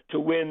on to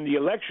win the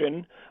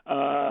election,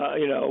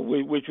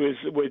 which was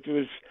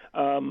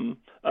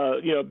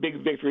a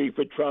big victory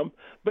for Trump.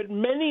 But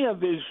many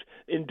of his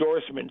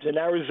endorsements in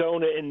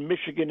Arizona, in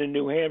Michigan, and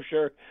New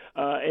Hampshire,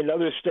 and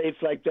other states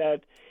like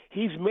that,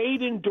 he's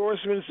made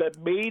endorsements that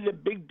made a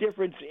big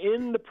difference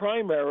in the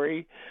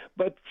primary,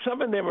 but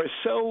some of them are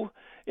so.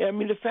 I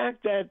mean, the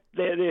fact that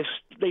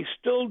they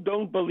still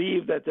don't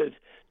believe that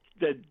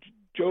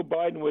Joe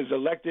Biden was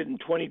elected in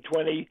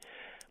 2020,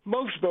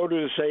 most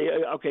voters say,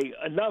 okay,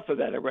 enough of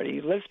that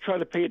already. Let's try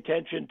to pay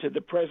attention to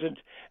the present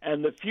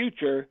and the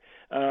future.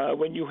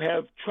 When you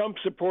have Trump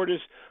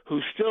supporters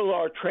who still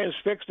are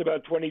transfixed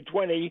about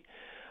 2020,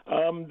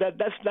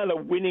 that's not a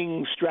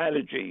winning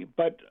strategy.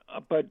 But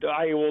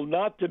I will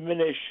not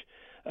diminish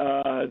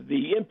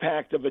the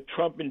impact of a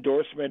Trump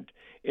endorsement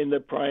in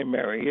the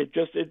primary.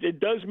 It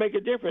does make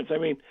a difference. I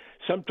mean,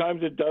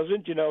 sometimes it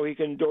doesn't. You know, he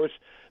can endorse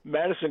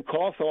Madison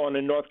Cawthorn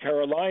in North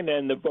Carolina,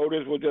 and the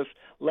voters will just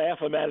laugh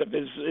him out of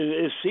his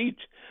seat.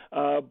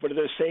 But at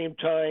the same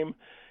time,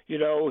 you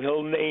know,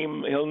 he'll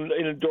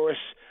endorse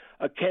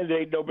a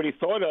candidate nobody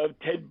thought of,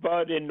 Ted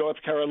Budd in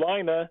North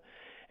Carolina,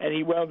 and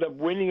he wound up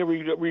winning a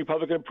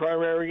Republican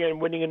primary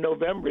and winning in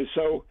November.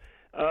 So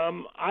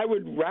I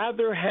would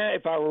rather have,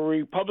 if I were a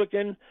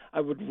Republican,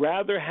 I would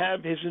rather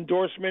have his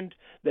endorsement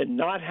than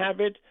not have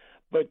it,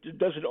 but it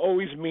doesn't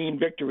always mean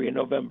victory in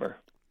November.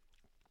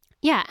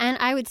 Yeah, and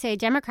I would say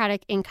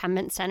Democratic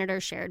incumbent Senator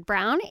Sherrod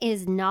Brown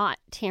is not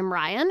Tim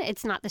Ryan.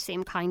 It's not the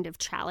same kind of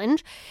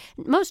challenge.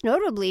 Most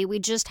notably, we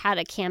just had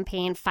a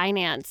campaign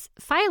finance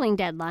filing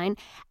deadline,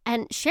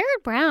 and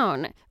Sherrod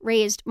Brown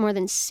raised more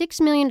than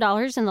 $6 million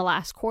in the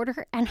last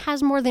quarter and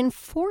has more than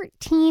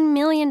 $14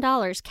 million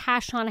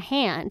cash on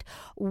hand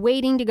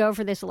waiting to go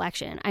for this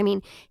election. I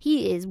mean,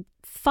 he is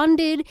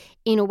funded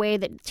in a way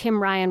that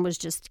Tim Ryan was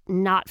just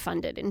not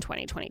funded in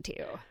 2022.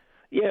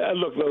 Yeah,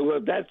 look,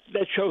 that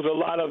shows a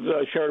lot of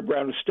Sherrod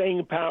Brown's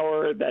staying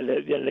power. That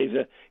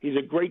he's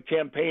a great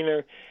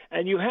campaigner,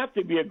 and you have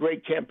to be a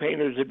great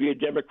campaigner to be a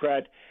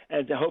Democrat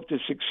and to hope to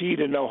succeed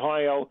in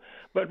Ohio.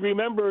 But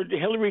remember,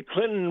 Hillary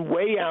Clinton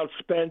way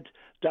outspent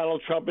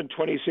Donald Trump in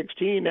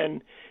 2016,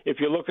 and if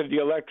you look at the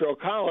Electoral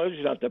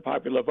College, not the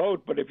popular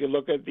vote, but if you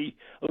look at the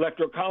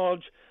Electoral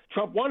College,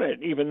 Trump won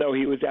it, even though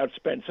he was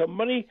outspent. So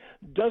money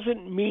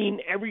doesn't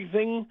mean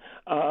everything.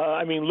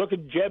 I mean, look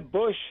at Jeb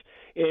Bush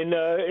in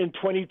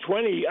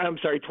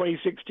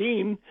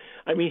 2016.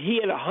 I mean, he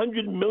had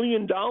 $100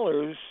 million.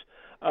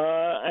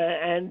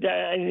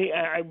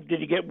 Did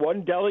he get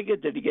one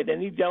delegate? Did he get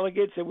any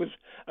delegates? It was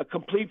a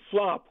complete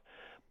flop.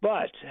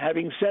 But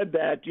having said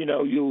that, you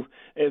know,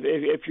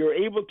 if you're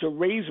able to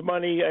raise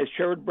money, as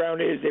Sherrod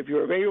Brown is, if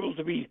you're able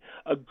to be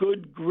a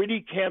good, gritty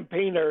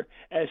campaigner,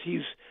 as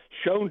he's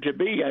shown to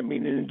be, I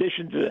mean, in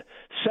addition to the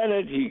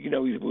Senate, he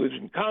was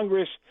in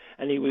Congress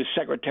and he was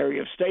Secretary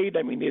of State.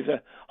 I mean, there's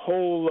a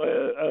whole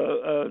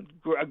a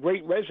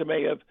great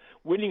resume of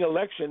winning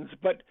elections.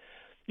 But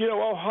you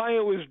know,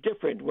 Ohio is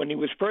different. When he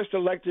was first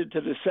elected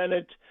to the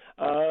Senate,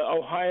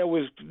 Ohio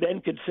was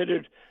then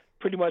considered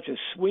pretty much a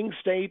swing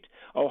state.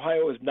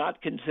 Ohio is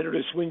not considered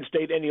a swing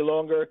state any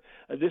longer.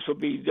 This will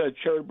be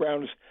Sherrod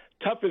Brown's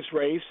toughest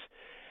race.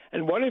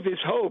 And one of his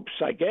hopes,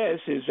 I guess,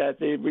 is that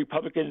the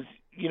Republicans,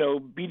 you know,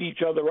 beat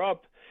each other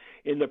up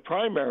in the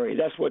primary.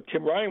 That's what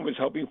Tim Ryan was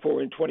hoping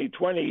for in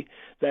 2020,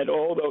 that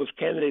all those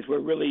candidates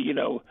were really, you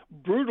know,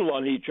 brutal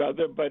on each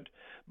other, but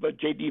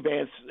J.D.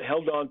 Vance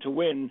held on to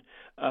win.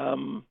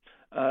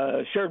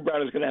 Sherrod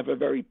Brown is going to have a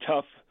very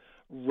tough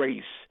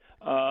race.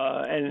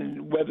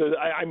 And whether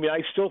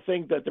I still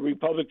think that the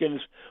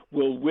Republicans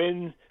will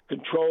win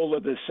control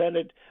of the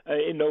Senate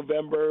in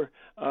November.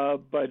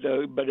 But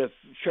if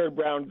Sherrod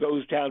Brown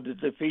goes down to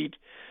defeat,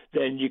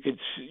 then you could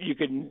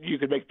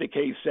make the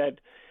case that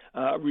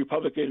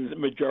Republican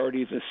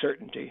majority is a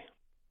certainty.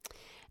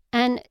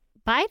 And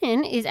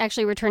Biden is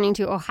actually returning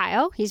to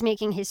Ohio. He's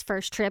making his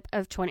first trip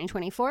of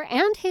 2024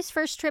 and his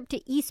first trip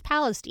to East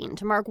Palestine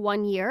to mark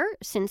 1 year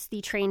since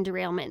the train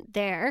derailment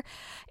there.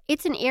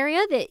 It's an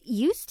area that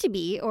used to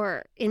be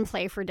or in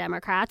play for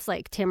Democrats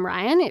like Tim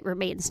Ryan. It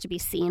remains to be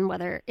seen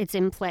whether it's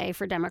in play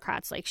for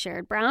Democrats like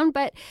Sherrod Brown,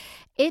 but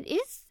it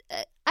is.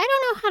 I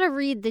don't know how to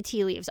read the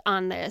tea leaves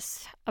on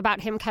this about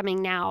him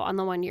coming now on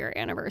the 1 year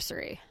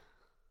anniversary.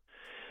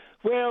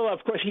 Well,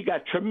 of course, he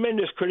got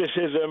tremendous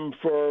criticism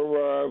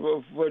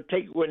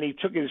when he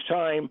took his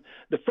time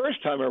the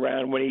first time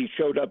around, when he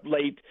showed up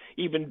late.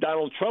 Even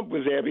Donald Trump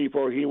was there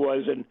before he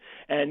was,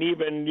 and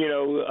even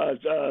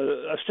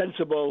a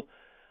sensible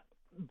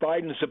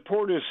Biden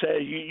supporters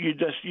said you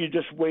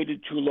just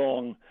waited too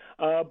long.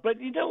 But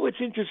you know what's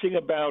interesting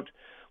about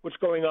what's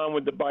going on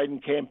with the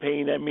Biden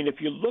campaign? I mean, if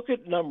you look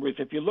at numbers,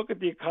 if you look at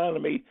the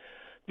economy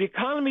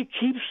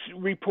keeps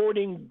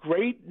reporting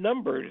great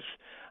numbers.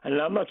 And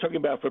I'm not talking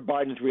about for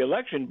Biden's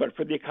reelection, but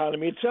for the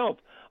economy itself.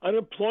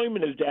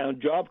 Unemployment is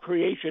down. Job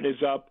creation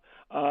is up.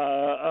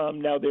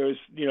 Now there are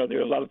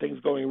a lot of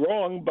things going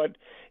wrong, but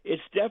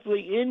it's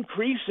definitely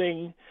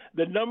increasing.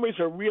 The numbers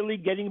are really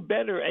getting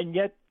better, and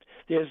yet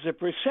there's a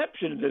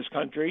perception in this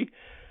country,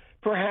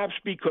 perhaps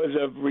because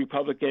of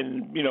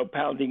Republican,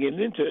 pounding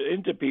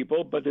into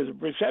people, but there's a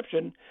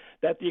perception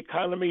that the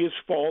economy is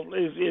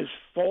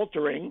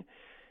faltering.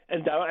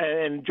 And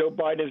Joe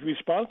Biden is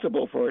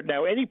responsible for it.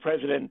 Now, any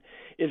president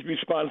is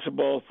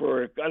responsible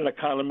for an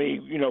economy,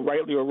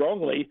 rightly or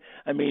wrongly.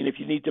 I mean, if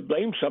you need to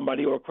blame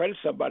somebody or credit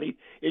somebody,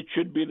 it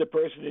should be the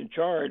person in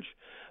charge.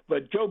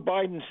 But Joe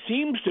Biden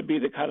seems to be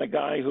the kind of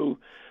guy who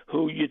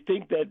you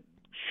think that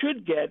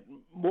should get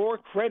more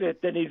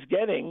credit than he's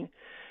getting.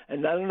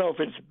 And I don't know if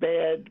it's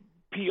bad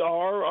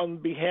PR on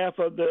behalf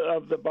of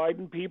the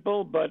Biden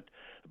people, but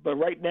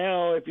right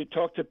now, if you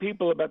talk to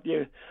people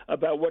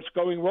about what's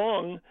going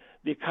wrong,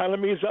 the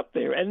economy is up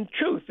there. And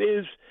truth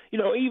is,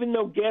 even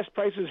though gas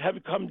prices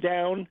have come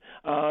down,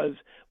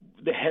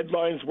 the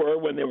headlines were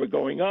when they were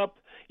going up.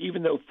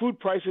 Even though food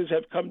prices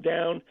have come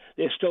down,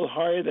 they're still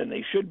higher than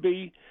they should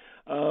be.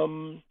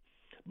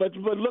 But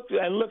look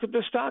at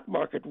the stock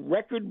market,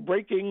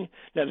 record-breaking.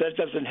 Now that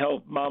doesn't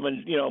help mom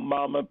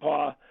and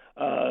pa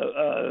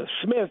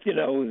Smith,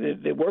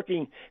 the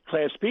working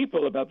class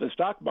people about the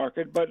stock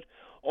market. But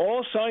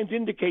all signs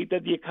indicate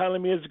that the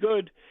economy is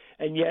good,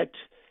 and yet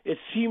it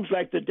seems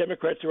like the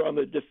Democrats are on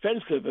the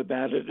defensive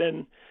about it,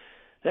 and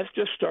that's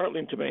just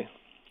startling to me.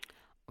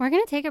 We're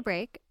going to take a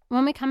break.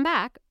 When we come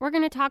back, we're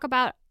going to talk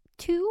about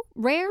two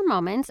rare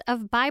moments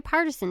of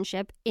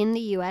bipartisanship in the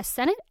U.S.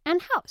 Senate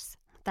and House.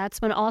 That's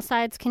when All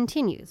Sides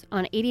continues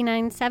on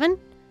 89.7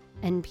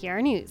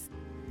 NPR News.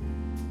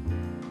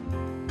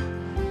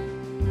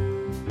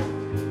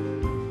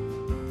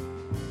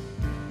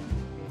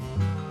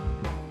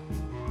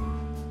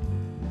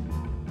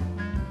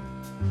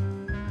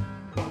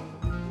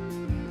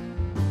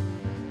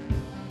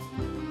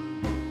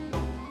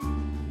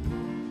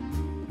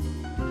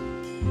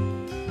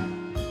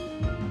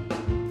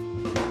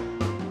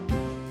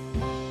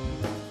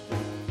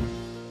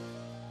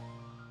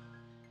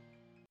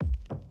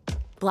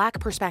 Black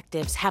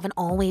perspectives haven't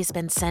always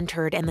been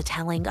centered in the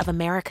telling of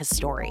America's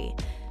story.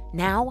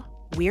 Now,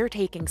 we're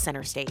taking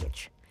center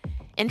stage.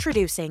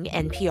 Introducing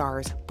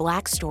NPR's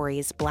Black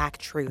Stories, Black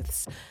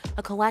Truths,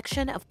 a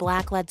collection of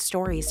Black-led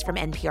stories from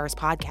NPR's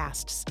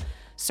podcasts.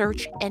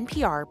 Search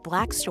NPR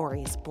Black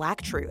Stories,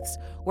 Black Truths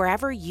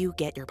wherever you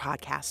get your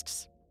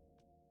podcasts.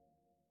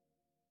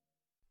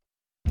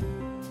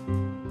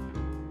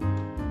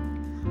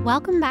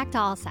 Welcome back to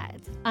All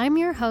Sides. I'm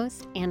your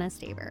host, Anna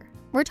Staver.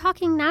 We're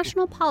talking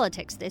national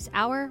politics this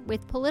hour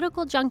with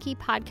political junkie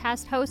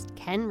podcast host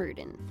Ken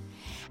Rudin.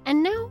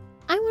 And now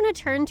I want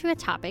to turn to a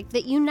topic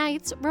that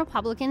unites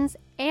Republicans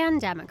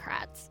and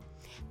Democrats: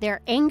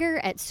 their anger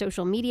at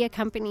social media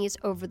companies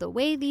over the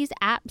way these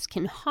apps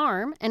can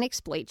harm and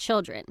exploit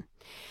children.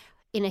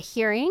 In a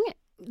hearing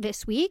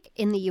this week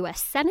in the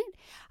U.S. Senate,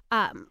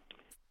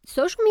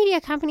 social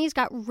media companies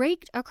got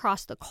raked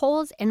across the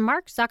coals, and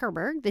Mark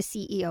Zuckerberg, the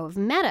CEO of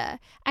Meta,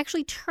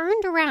 actually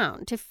turned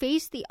around to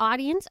face the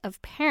audience of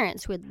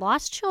parents who had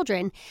lost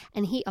children,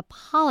 and he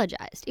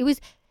apologized. It was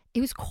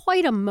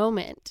quite a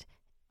moment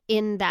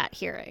in that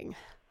hearing.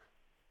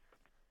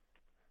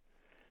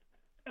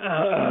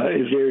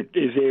 Is there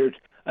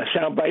a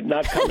soundbite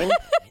not coming?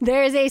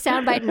 There is a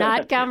soundbite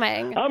not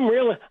coming. I'm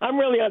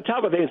really on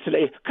top of things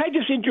today. Can I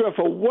just interrupt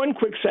for one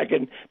quick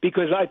second?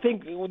 Because I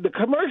think the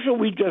commercial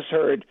we just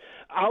heard,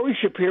 Ari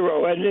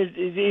Shapiro, and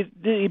he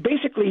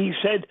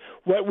said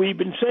what we've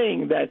been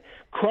saying, that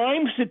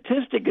crime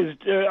statistics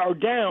are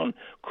down.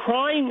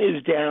 Crime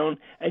is down,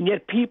 and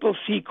yet people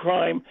see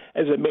crime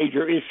as a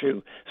major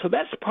issue. So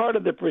that's part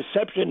of the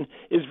perception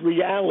is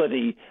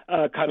reality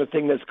kind of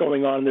thing that's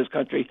going on in this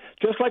country.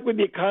 Just like with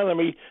the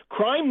economy,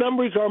 crime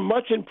numbers are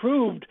much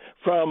improved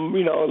from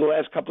the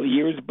last couple of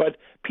years, but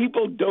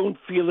people don't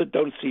feel it,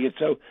 don't see it.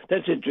 So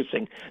that's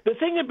interesting. The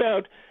thing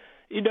about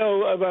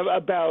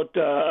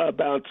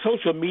about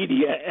social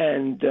media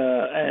and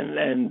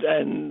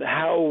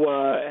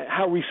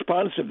how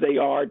responsive they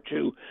are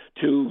to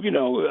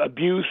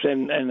abuse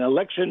and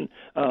election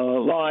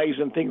lies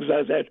and things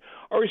like that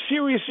are a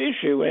serious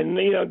issue,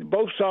 and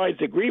both sides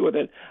agree with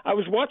it. I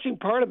was watching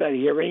part of that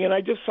hearing, and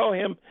I just saw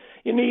him,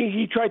 and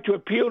he tried to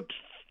appeal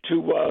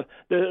to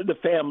the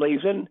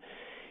families, and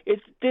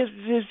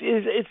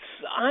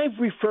I've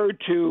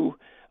referred to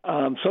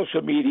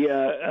social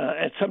media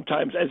and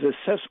sometimes as a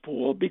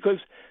cesspool, because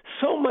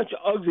so much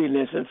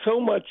ugliness and so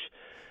much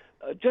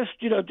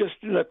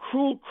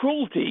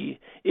cruelty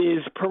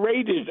is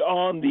paraded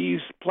on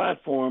these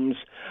platforms.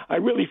 I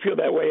really feel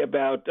that way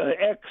about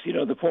X,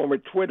 the former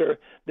Twitter,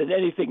 than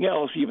anything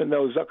else, even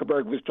though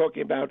Zuckerberg was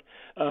talking about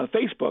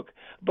Facebook.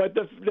 But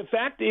the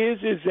fact is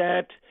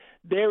that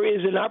there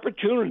is an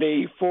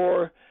opportunity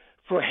for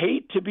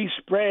hate to be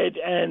spread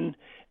and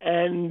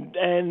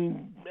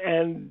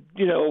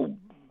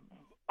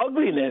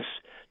ugliness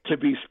to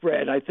be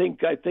spread. I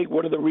think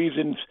one of the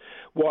reasons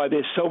why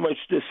there's so much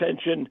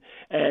dissension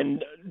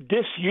and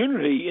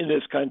disunity in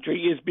this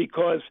country is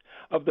because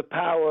of the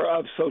power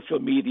of social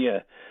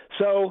media.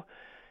 So,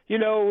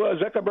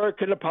 Zuckerberg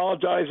can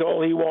apologize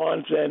all he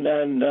wants,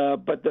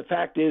 but the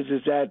fact is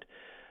that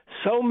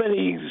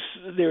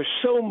there's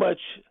so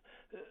much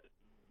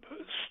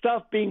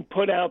stuff being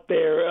put out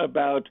there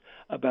about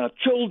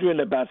children,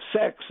 about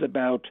sex,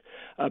 about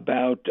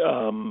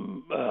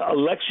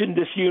election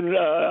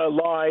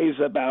lies,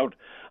 about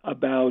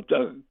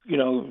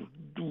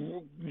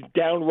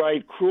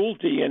downright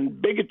cruelty and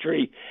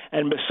bigotry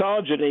and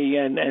misogyny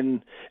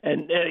and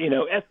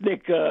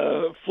ethnic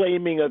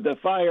flaming of the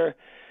fire.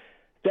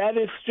 That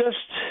is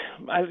just,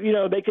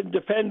 they can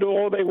defend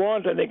all they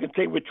want and they can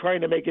say we're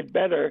trying to make it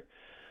better.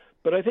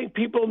 But I think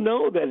people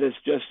know that it's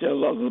just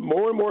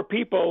more and more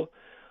people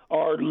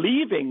are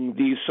leaving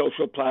these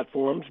social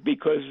platforms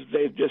because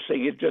they just say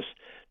it's just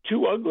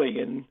too ugly.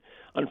 And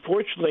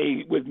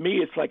unfortunately, with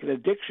me, it's like an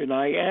addiction.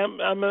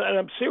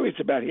 I'm serious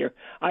about here.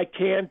 I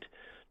can't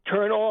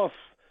turn off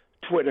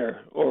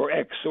Twitter or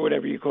X or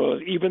whatever you call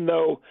it, even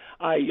though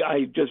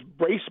I just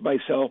brace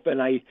myself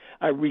and I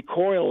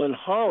recoil in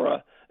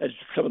horror at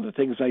some of the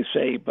things I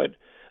say, but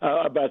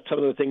about some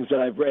of the things that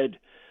I've read,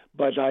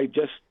 but I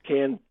just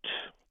can't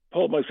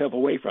pull myself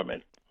away from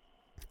it.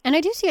 And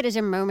I do see it as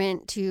a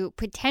moment to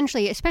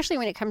potentially, especially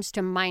when it comes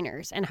to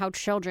minors and how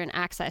children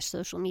access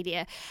social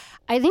media,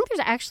 I think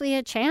there's actually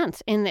a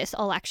chance in this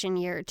election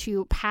year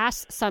to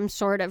pass some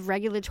sort of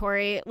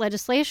regulatory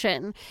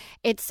legislation.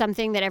 It's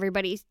something that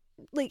everybody's,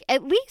 like,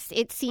 at least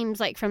it seems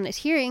like from this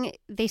hearing,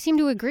 they seem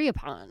to agree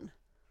upon.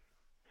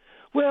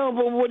 Well,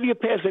 what do you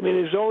pass? I mean,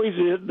 there's always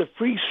the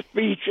free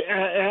speech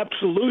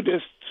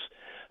absolutists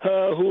who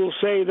will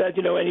say that,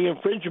 any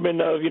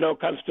infringement of,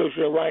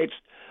 constitutional rights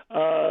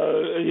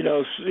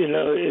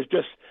is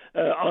just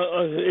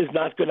is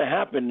not going to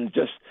happen. It's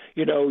just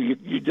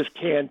you just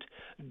can't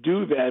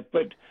do that.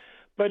 But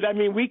I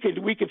mean, we could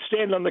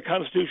stand on the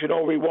Constitution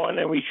all we want,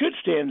 and we should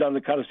stand on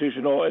the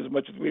Constitution as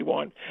much as we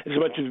want, as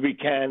much as we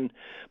can.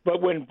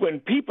 But when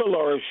people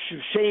are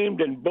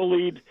shamed and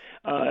bullied,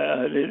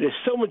 there's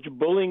so much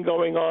bullying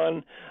going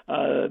on.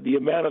 The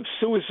amount of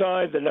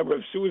suicides, the number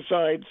of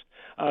suicides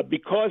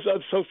because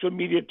of social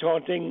media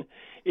taunting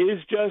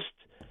is just.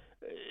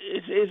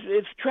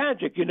 It's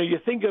tragic. You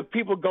think of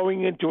people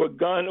going into a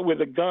gun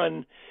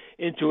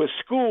into a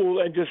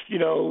school and just,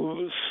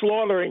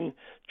 slaughtering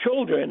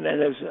children.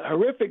 And as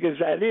horrific as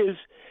that is,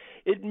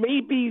 it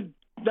may be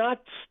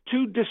not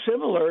too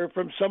dissimilar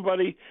from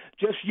somebody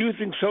just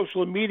using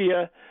social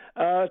media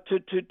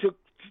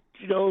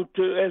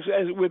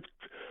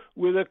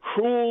with a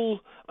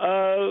cruel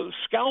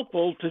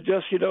scalpel to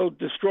just,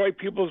 destroy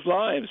people's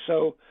lives.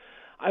 So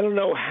I don't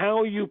know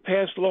how you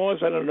pass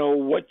laws. I don't know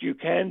what you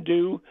can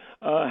do,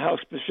 how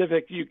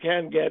specific you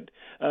can get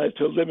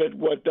to limit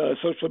what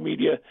social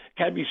media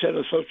can be said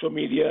on social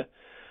media.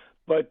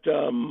 But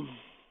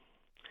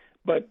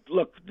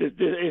look,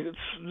 it's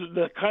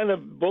the kind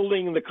of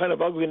bullying, the kind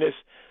of ugliness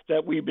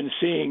that we've been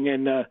seeing,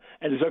 and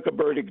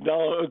Zuckerberg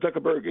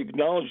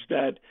acknowledged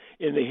that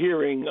in the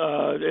hearing.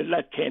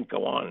 That can't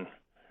go on.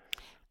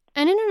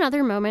 And in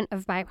another moment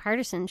of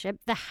bipartisanship,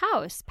 the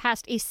House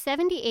passed a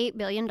 $78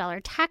 billion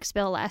tax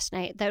bill last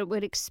night that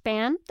would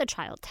expand the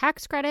child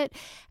tax credit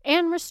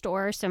and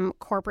restore some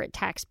corporate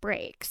tax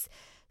breaks.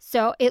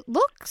 So it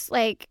looks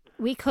like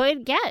we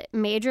could get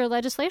major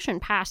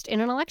legislation passed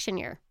in an election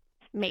year.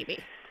 Maybe.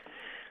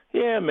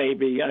 Yeah,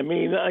 maybe. I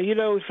mean,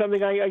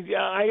 something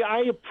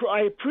I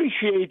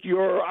appreciate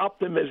your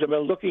optimism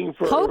and looking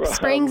for hope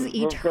springs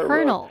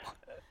eternal.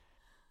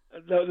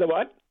 The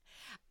what?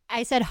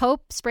 I said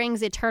hope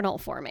springs eternal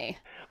for me.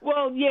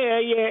 Well, yeah,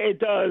 it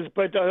does.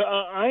 But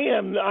I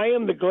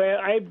am the glass.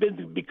 I've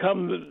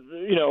become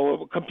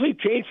a complete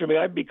change for me.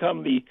 I've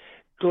become the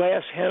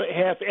glass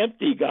half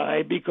empty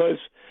guy because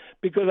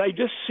I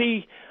just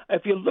see,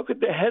 if you look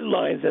at the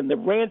headlines and the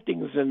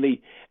rantings and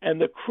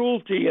the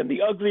cruelty and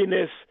the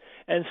ugliness.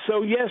 And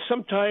so, yes,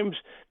 sometimes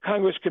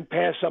Congress can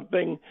pass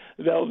something.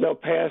 They'll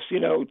pass,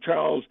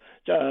 Charles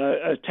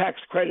tax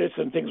credits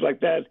and things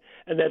like that,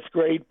 and that's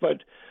great.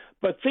 But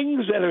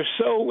things that are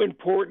so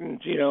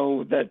important,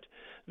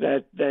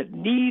 that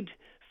need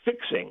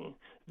fixing,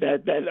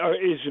 that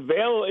is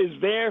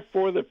there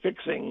for the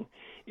fixing,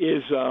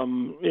 is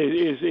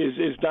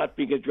not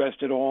being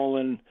addressed at all.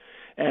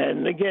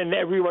 And again,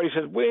 everybody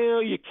says,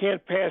 well, you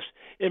can't pass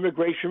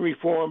immigration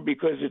reform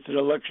because it's an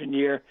election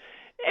year.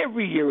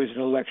 Every year is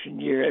an election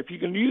year. If you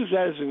can use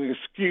that as an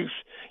excuse,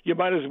 you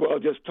might as well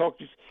just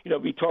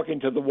be talking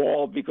to the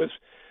wall because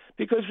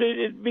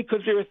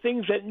there are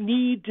things that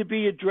need to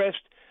be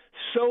addressed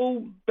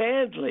so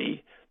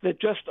badly that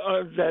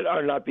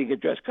are not being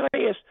addressed. Can I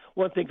ask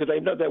one thing, because I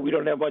know that we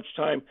don't have much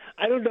time?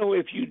 I don't know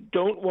if you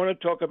don't want to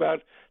talk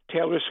about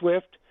Taylor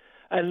Swift,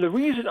 and the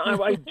reason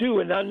I do,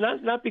 and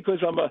not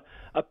because I'm a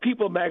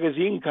People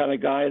magazine kind of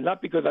guy, and not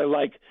because I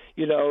like,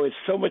 it's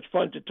so much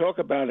fun to talk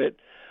about it,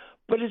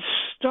 but it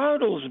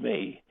startles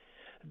me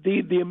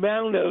the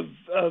amount of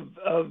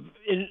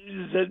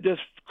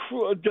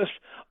just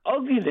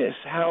ugliness,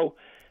 how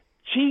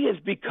she has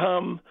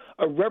become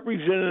a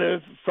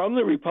representative from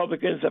the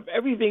Republicans of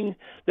everything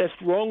that's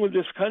wrong with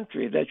this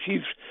country, that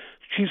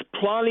she's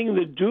plotting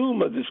the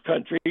doom of this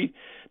country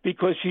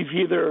because she's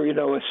either,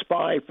 a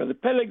spy for the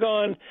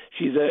Pentagon,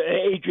 she's an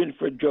agent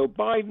for Joe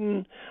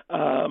Biden,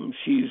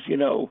 she's,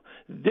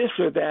 this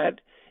or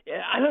that.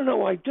 I don't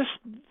know. I've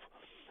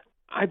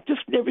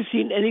just never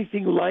seen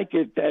anything like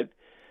it that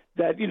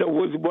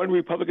one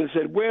Republican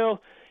said,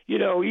 well,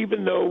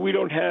 even though we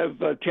don't have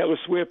Taylor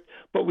Swift,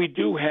 but we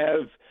do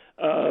have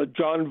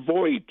John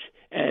Voight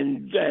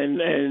and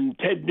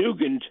Ted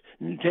Nugent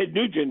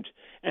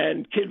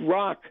and Kid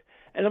Rock.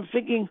 And I'm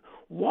thinking,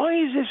 why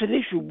is this an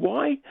issue?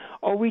 Why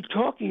are we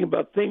talking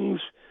about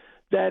things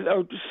that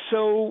are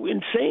so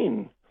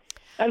insane?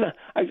 And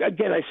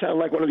again, I sound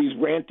like one of these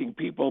ranting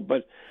people,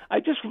 but I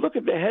just look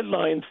at the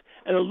headlines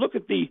and I look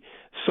at the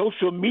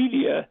social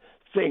media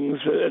things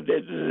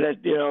that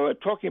are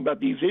talking about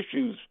these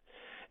issues,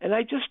 and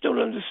I just don't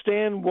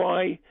understand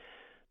why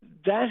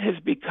that has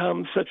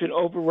become such an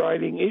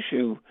overriding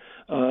issue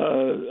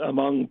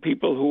among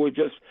people who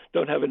just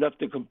don't have enough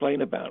to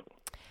complain about.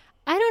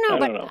 I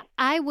don't know.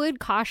 I would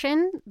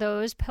caution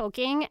those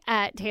poking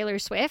at Taylor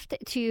Swift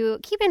to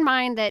keep in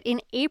mind that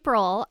in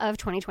April of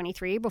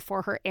 2023,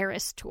 before her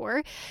Eras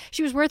tour,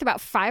 she was worth about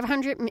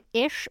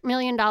 $500-ish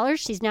million.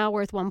 She's now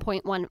worth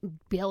 $1.1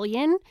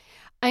 billion.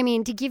 I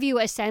mean, to give you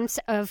a sense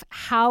of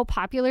how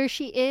popular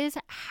she is,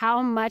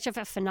 how much of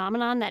a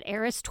phenomenon that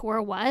Eras tour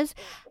was,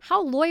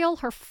 how loyal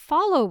her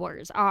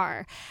followers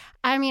are.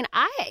 I mean,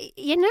 I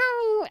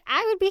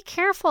would be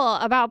careful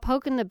about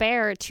poking the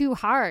bear too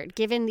hard,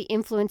 given the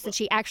influence that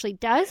she actually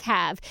does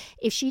have.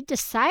 If she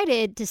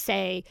decided to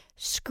say,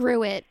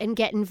 screw it, and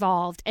get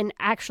involved and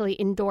actually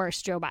endorse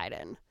Joe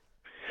Biden.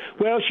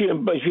 Well, she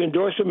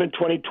endorsed him in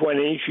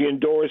 2020. She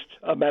endorsed,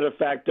 a matter of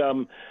fact,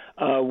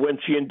 when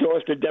she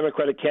endorsed a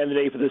Democratic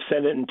candidate for the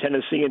Senate in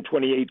Tennessee in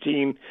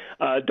 2018,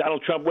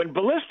 Donald Trump went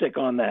ballistic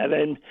on that.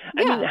 And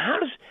I mean, how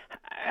does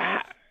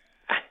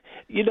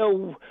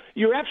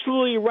you're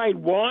absolutely right.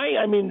 Why?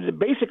 I mean,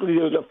 basically,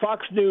 there was a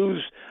Fox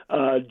News,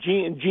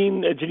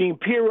 Jeanine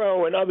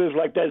Pirro, and others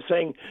like that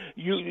saying,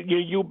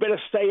 you better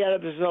stay out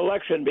of this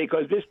election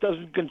because this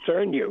doesn't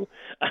concern you.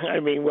 I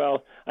mean,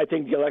 well, I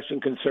think the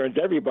election concerns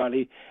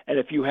everybody, and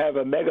if you have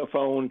a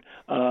megaphone,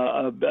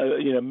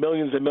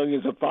 millions and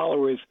millions of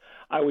followers,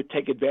 I would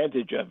take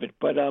advantage of it.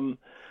 But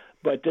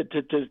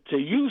to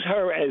use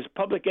her as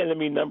public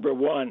enemy number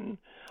one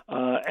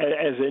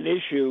as an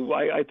issue,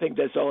 I think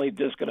that's only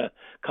just going to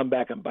come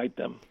back and bite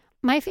them.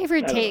 My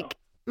favorite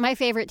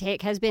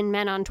take has been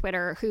men on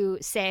Twitter who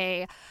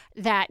say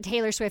that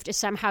Taylor Swift is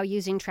somehow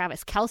using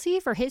Travis Kelce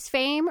for his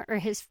fame or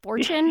his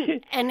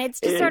fortune. And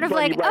it's just sort of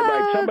like,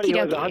 somebody who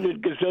has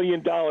 $100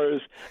 gazillion,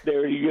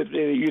 they're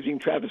using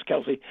Travis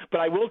Kelce. But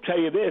I will tell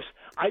you this,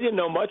 I didn't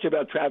know much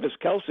about Travis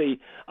Kelce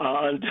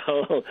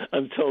until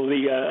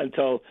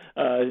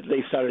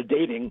they started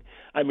dating.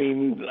 I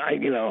mean, I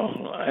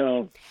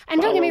don't.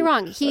 And don't get me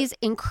wrong, he's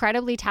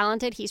incredibly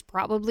talented. He's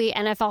probably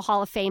NFL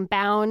Hall of Fame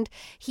bound.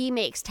 He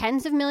makes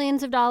tens of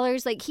millions of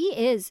dollars. Like, he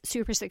is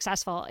super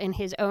successful in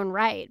his own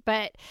right.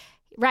 But,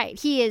 right,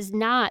 he is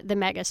not the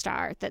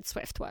megastar that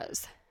Swift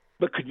was.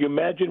 But could you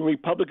imagine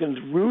Republicans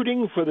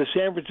rooting for the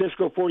San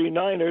Francisco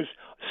 49ers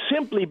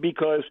simply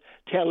because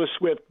Taylor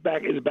Swift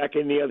is back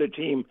in the other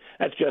team?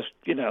 That's just,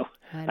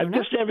 I've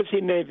just never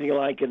seen anything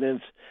like it. And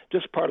it's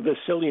just part of the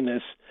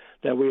silliness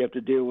that we have to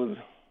deal with.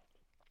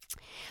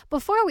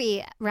 Before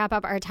we wrap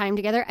up our time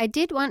together, I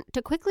did want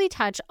to quickly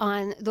touch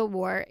on the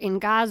war in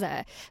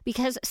Gaza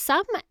because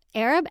some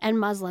Arab and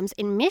Muslims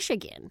in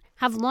Michigan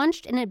have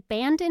launched an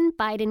Abandon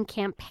Biden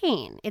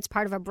campaign. It's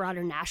part of a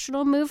broader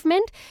national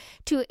movement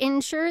to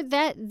ensure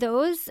that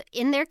those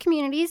in their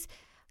communities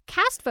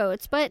cast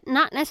votes, but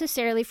not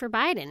necessarily for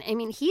Biden. I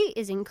mean, he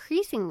is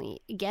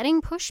increasingly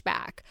getting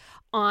pushback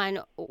on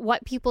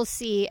what people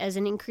see as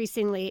an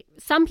increasingly,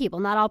 some people,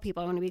 not all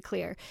people, I want to be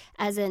clear,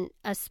 as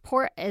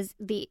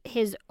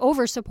his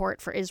over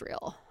support for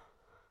Israel.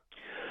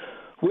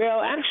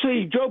 Well,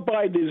 actually, Joe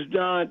Biden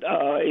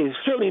is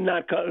certainly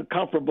not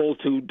comparable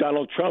to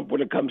Donald Trump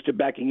when it comes to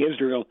backing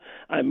Israel.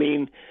 I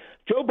mean,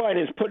 Joe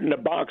Biden is put in a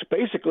box.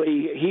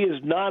 Basically, he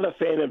is not a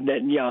fan of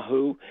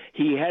Netanyahu.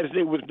 He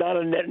was not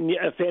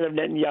a fan of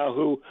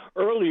Netanyahu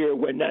earlier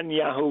when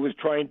Netanyahu was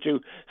trying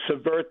to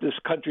subvert this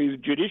country's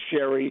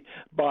judiciary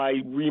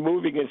by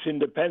removing its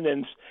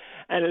independence,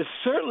 and is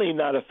certainly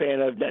not a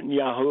fan of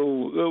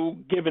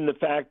Netanyahu, given the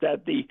fact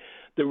that the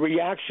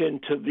reaction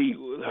to the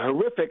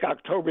horrific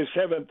October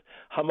 7th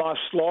Hamas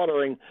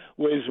slaughtering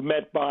was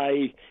met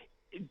by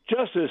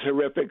just as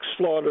horrific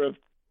slaughter of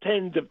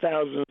tens of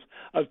thousands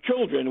of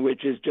children,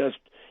 which is just,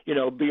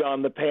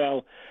 beyond the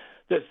pale.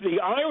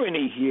 The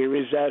irony here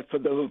is that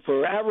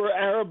for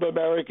Arab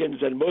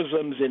Americans and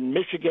Muslims in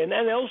Michigan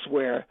and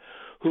elsewhere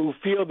who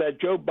feel that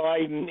Joe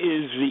Biden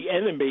is the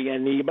enemy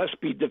and he must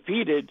be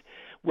defeated,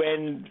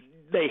 when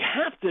they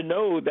have to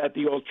know that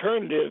the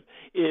alternative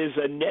is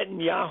a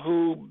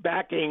Netanyahu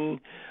backing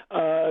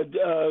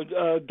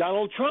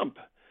Donald Trump.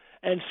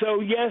 And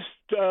so, yes,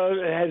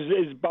 has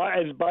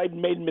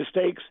Biden made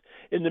mistakes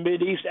in the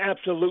Mideast?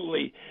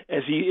 Absolutely.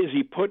 Is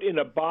he put in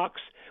a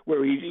box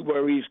where he's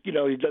he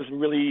doesn't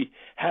really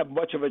have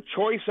much of a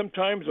choice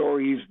sometimes, or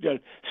he's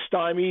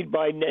stymied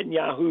by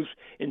Netanyahu's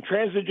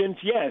intransigence?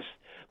 Yes.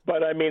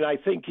 But I mean, I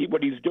think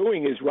what he's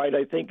doing is right.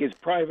 I think his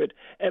private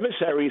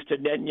emissaries to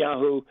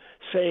Netanyahu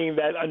saying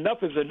that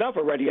enough is enough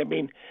already. I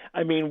mean,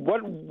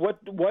 what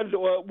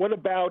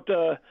about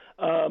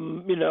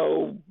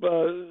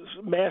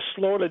mass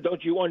slaughter?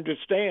 Don't you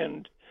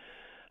understand?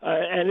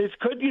 And it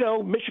could,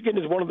 Michigan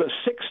is one of the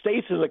 6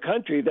 states in the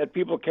country that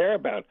people care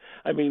about.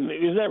 I mean,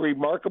 isn't that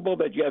remarkable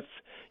that you have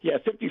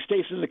 50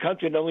 states in the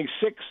country and only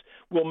 6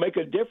 will make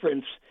a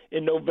difference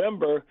in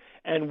November?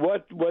 And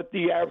what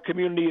the Arab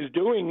community is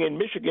doing in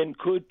Michigan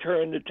could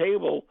turn the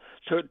table,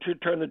 to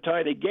turn the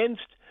tide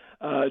against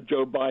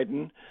Joe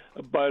Biden.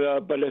 But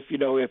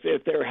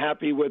if they're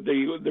happy with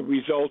the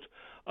result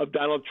of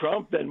Donald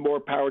Trump, then more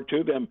power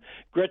to them.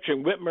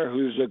 Gretchen Whitmer,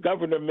 who's the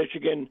governor of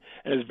Michigan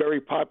and is very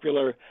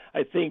popular,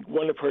 I think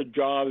one of her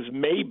jobs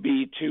may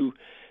be to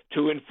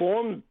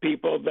inform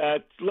people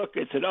that, look,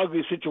 it's an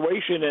ugly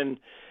situation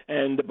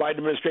and the Biden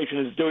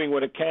administration is doing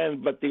what it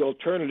can, but the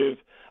alternative,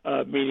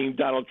 meaning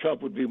Donald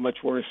Trump, would be much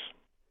worse.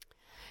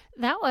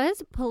 That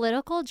was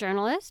political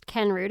journalist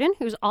Ken Rudin,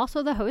 who's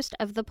also the host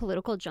of the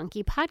Political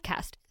Junkie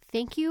podcast.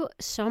 Thank you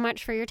so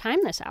much for your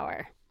time this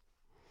hour.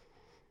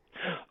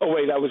 Oh,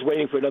 wait, I was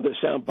waiting for another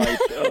soundbite.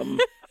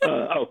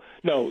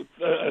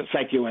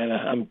 Thank you, Anna.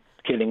 I'm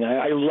kidding.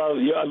 I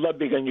love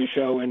being on your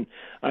show, and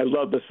I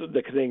love the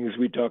things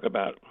we talk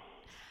about.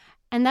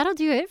 And that'll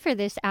do it for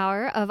this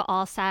hour of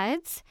All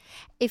Sides.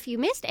 If you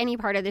missed any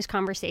part of this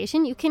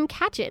conversation, you can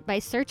catch it by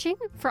searching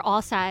for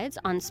All Sides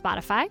on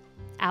Spotify,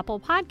 Apple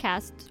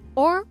Podcasts,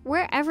 or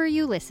wherever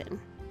you listen.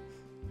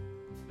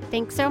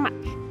 Thanks so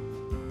much.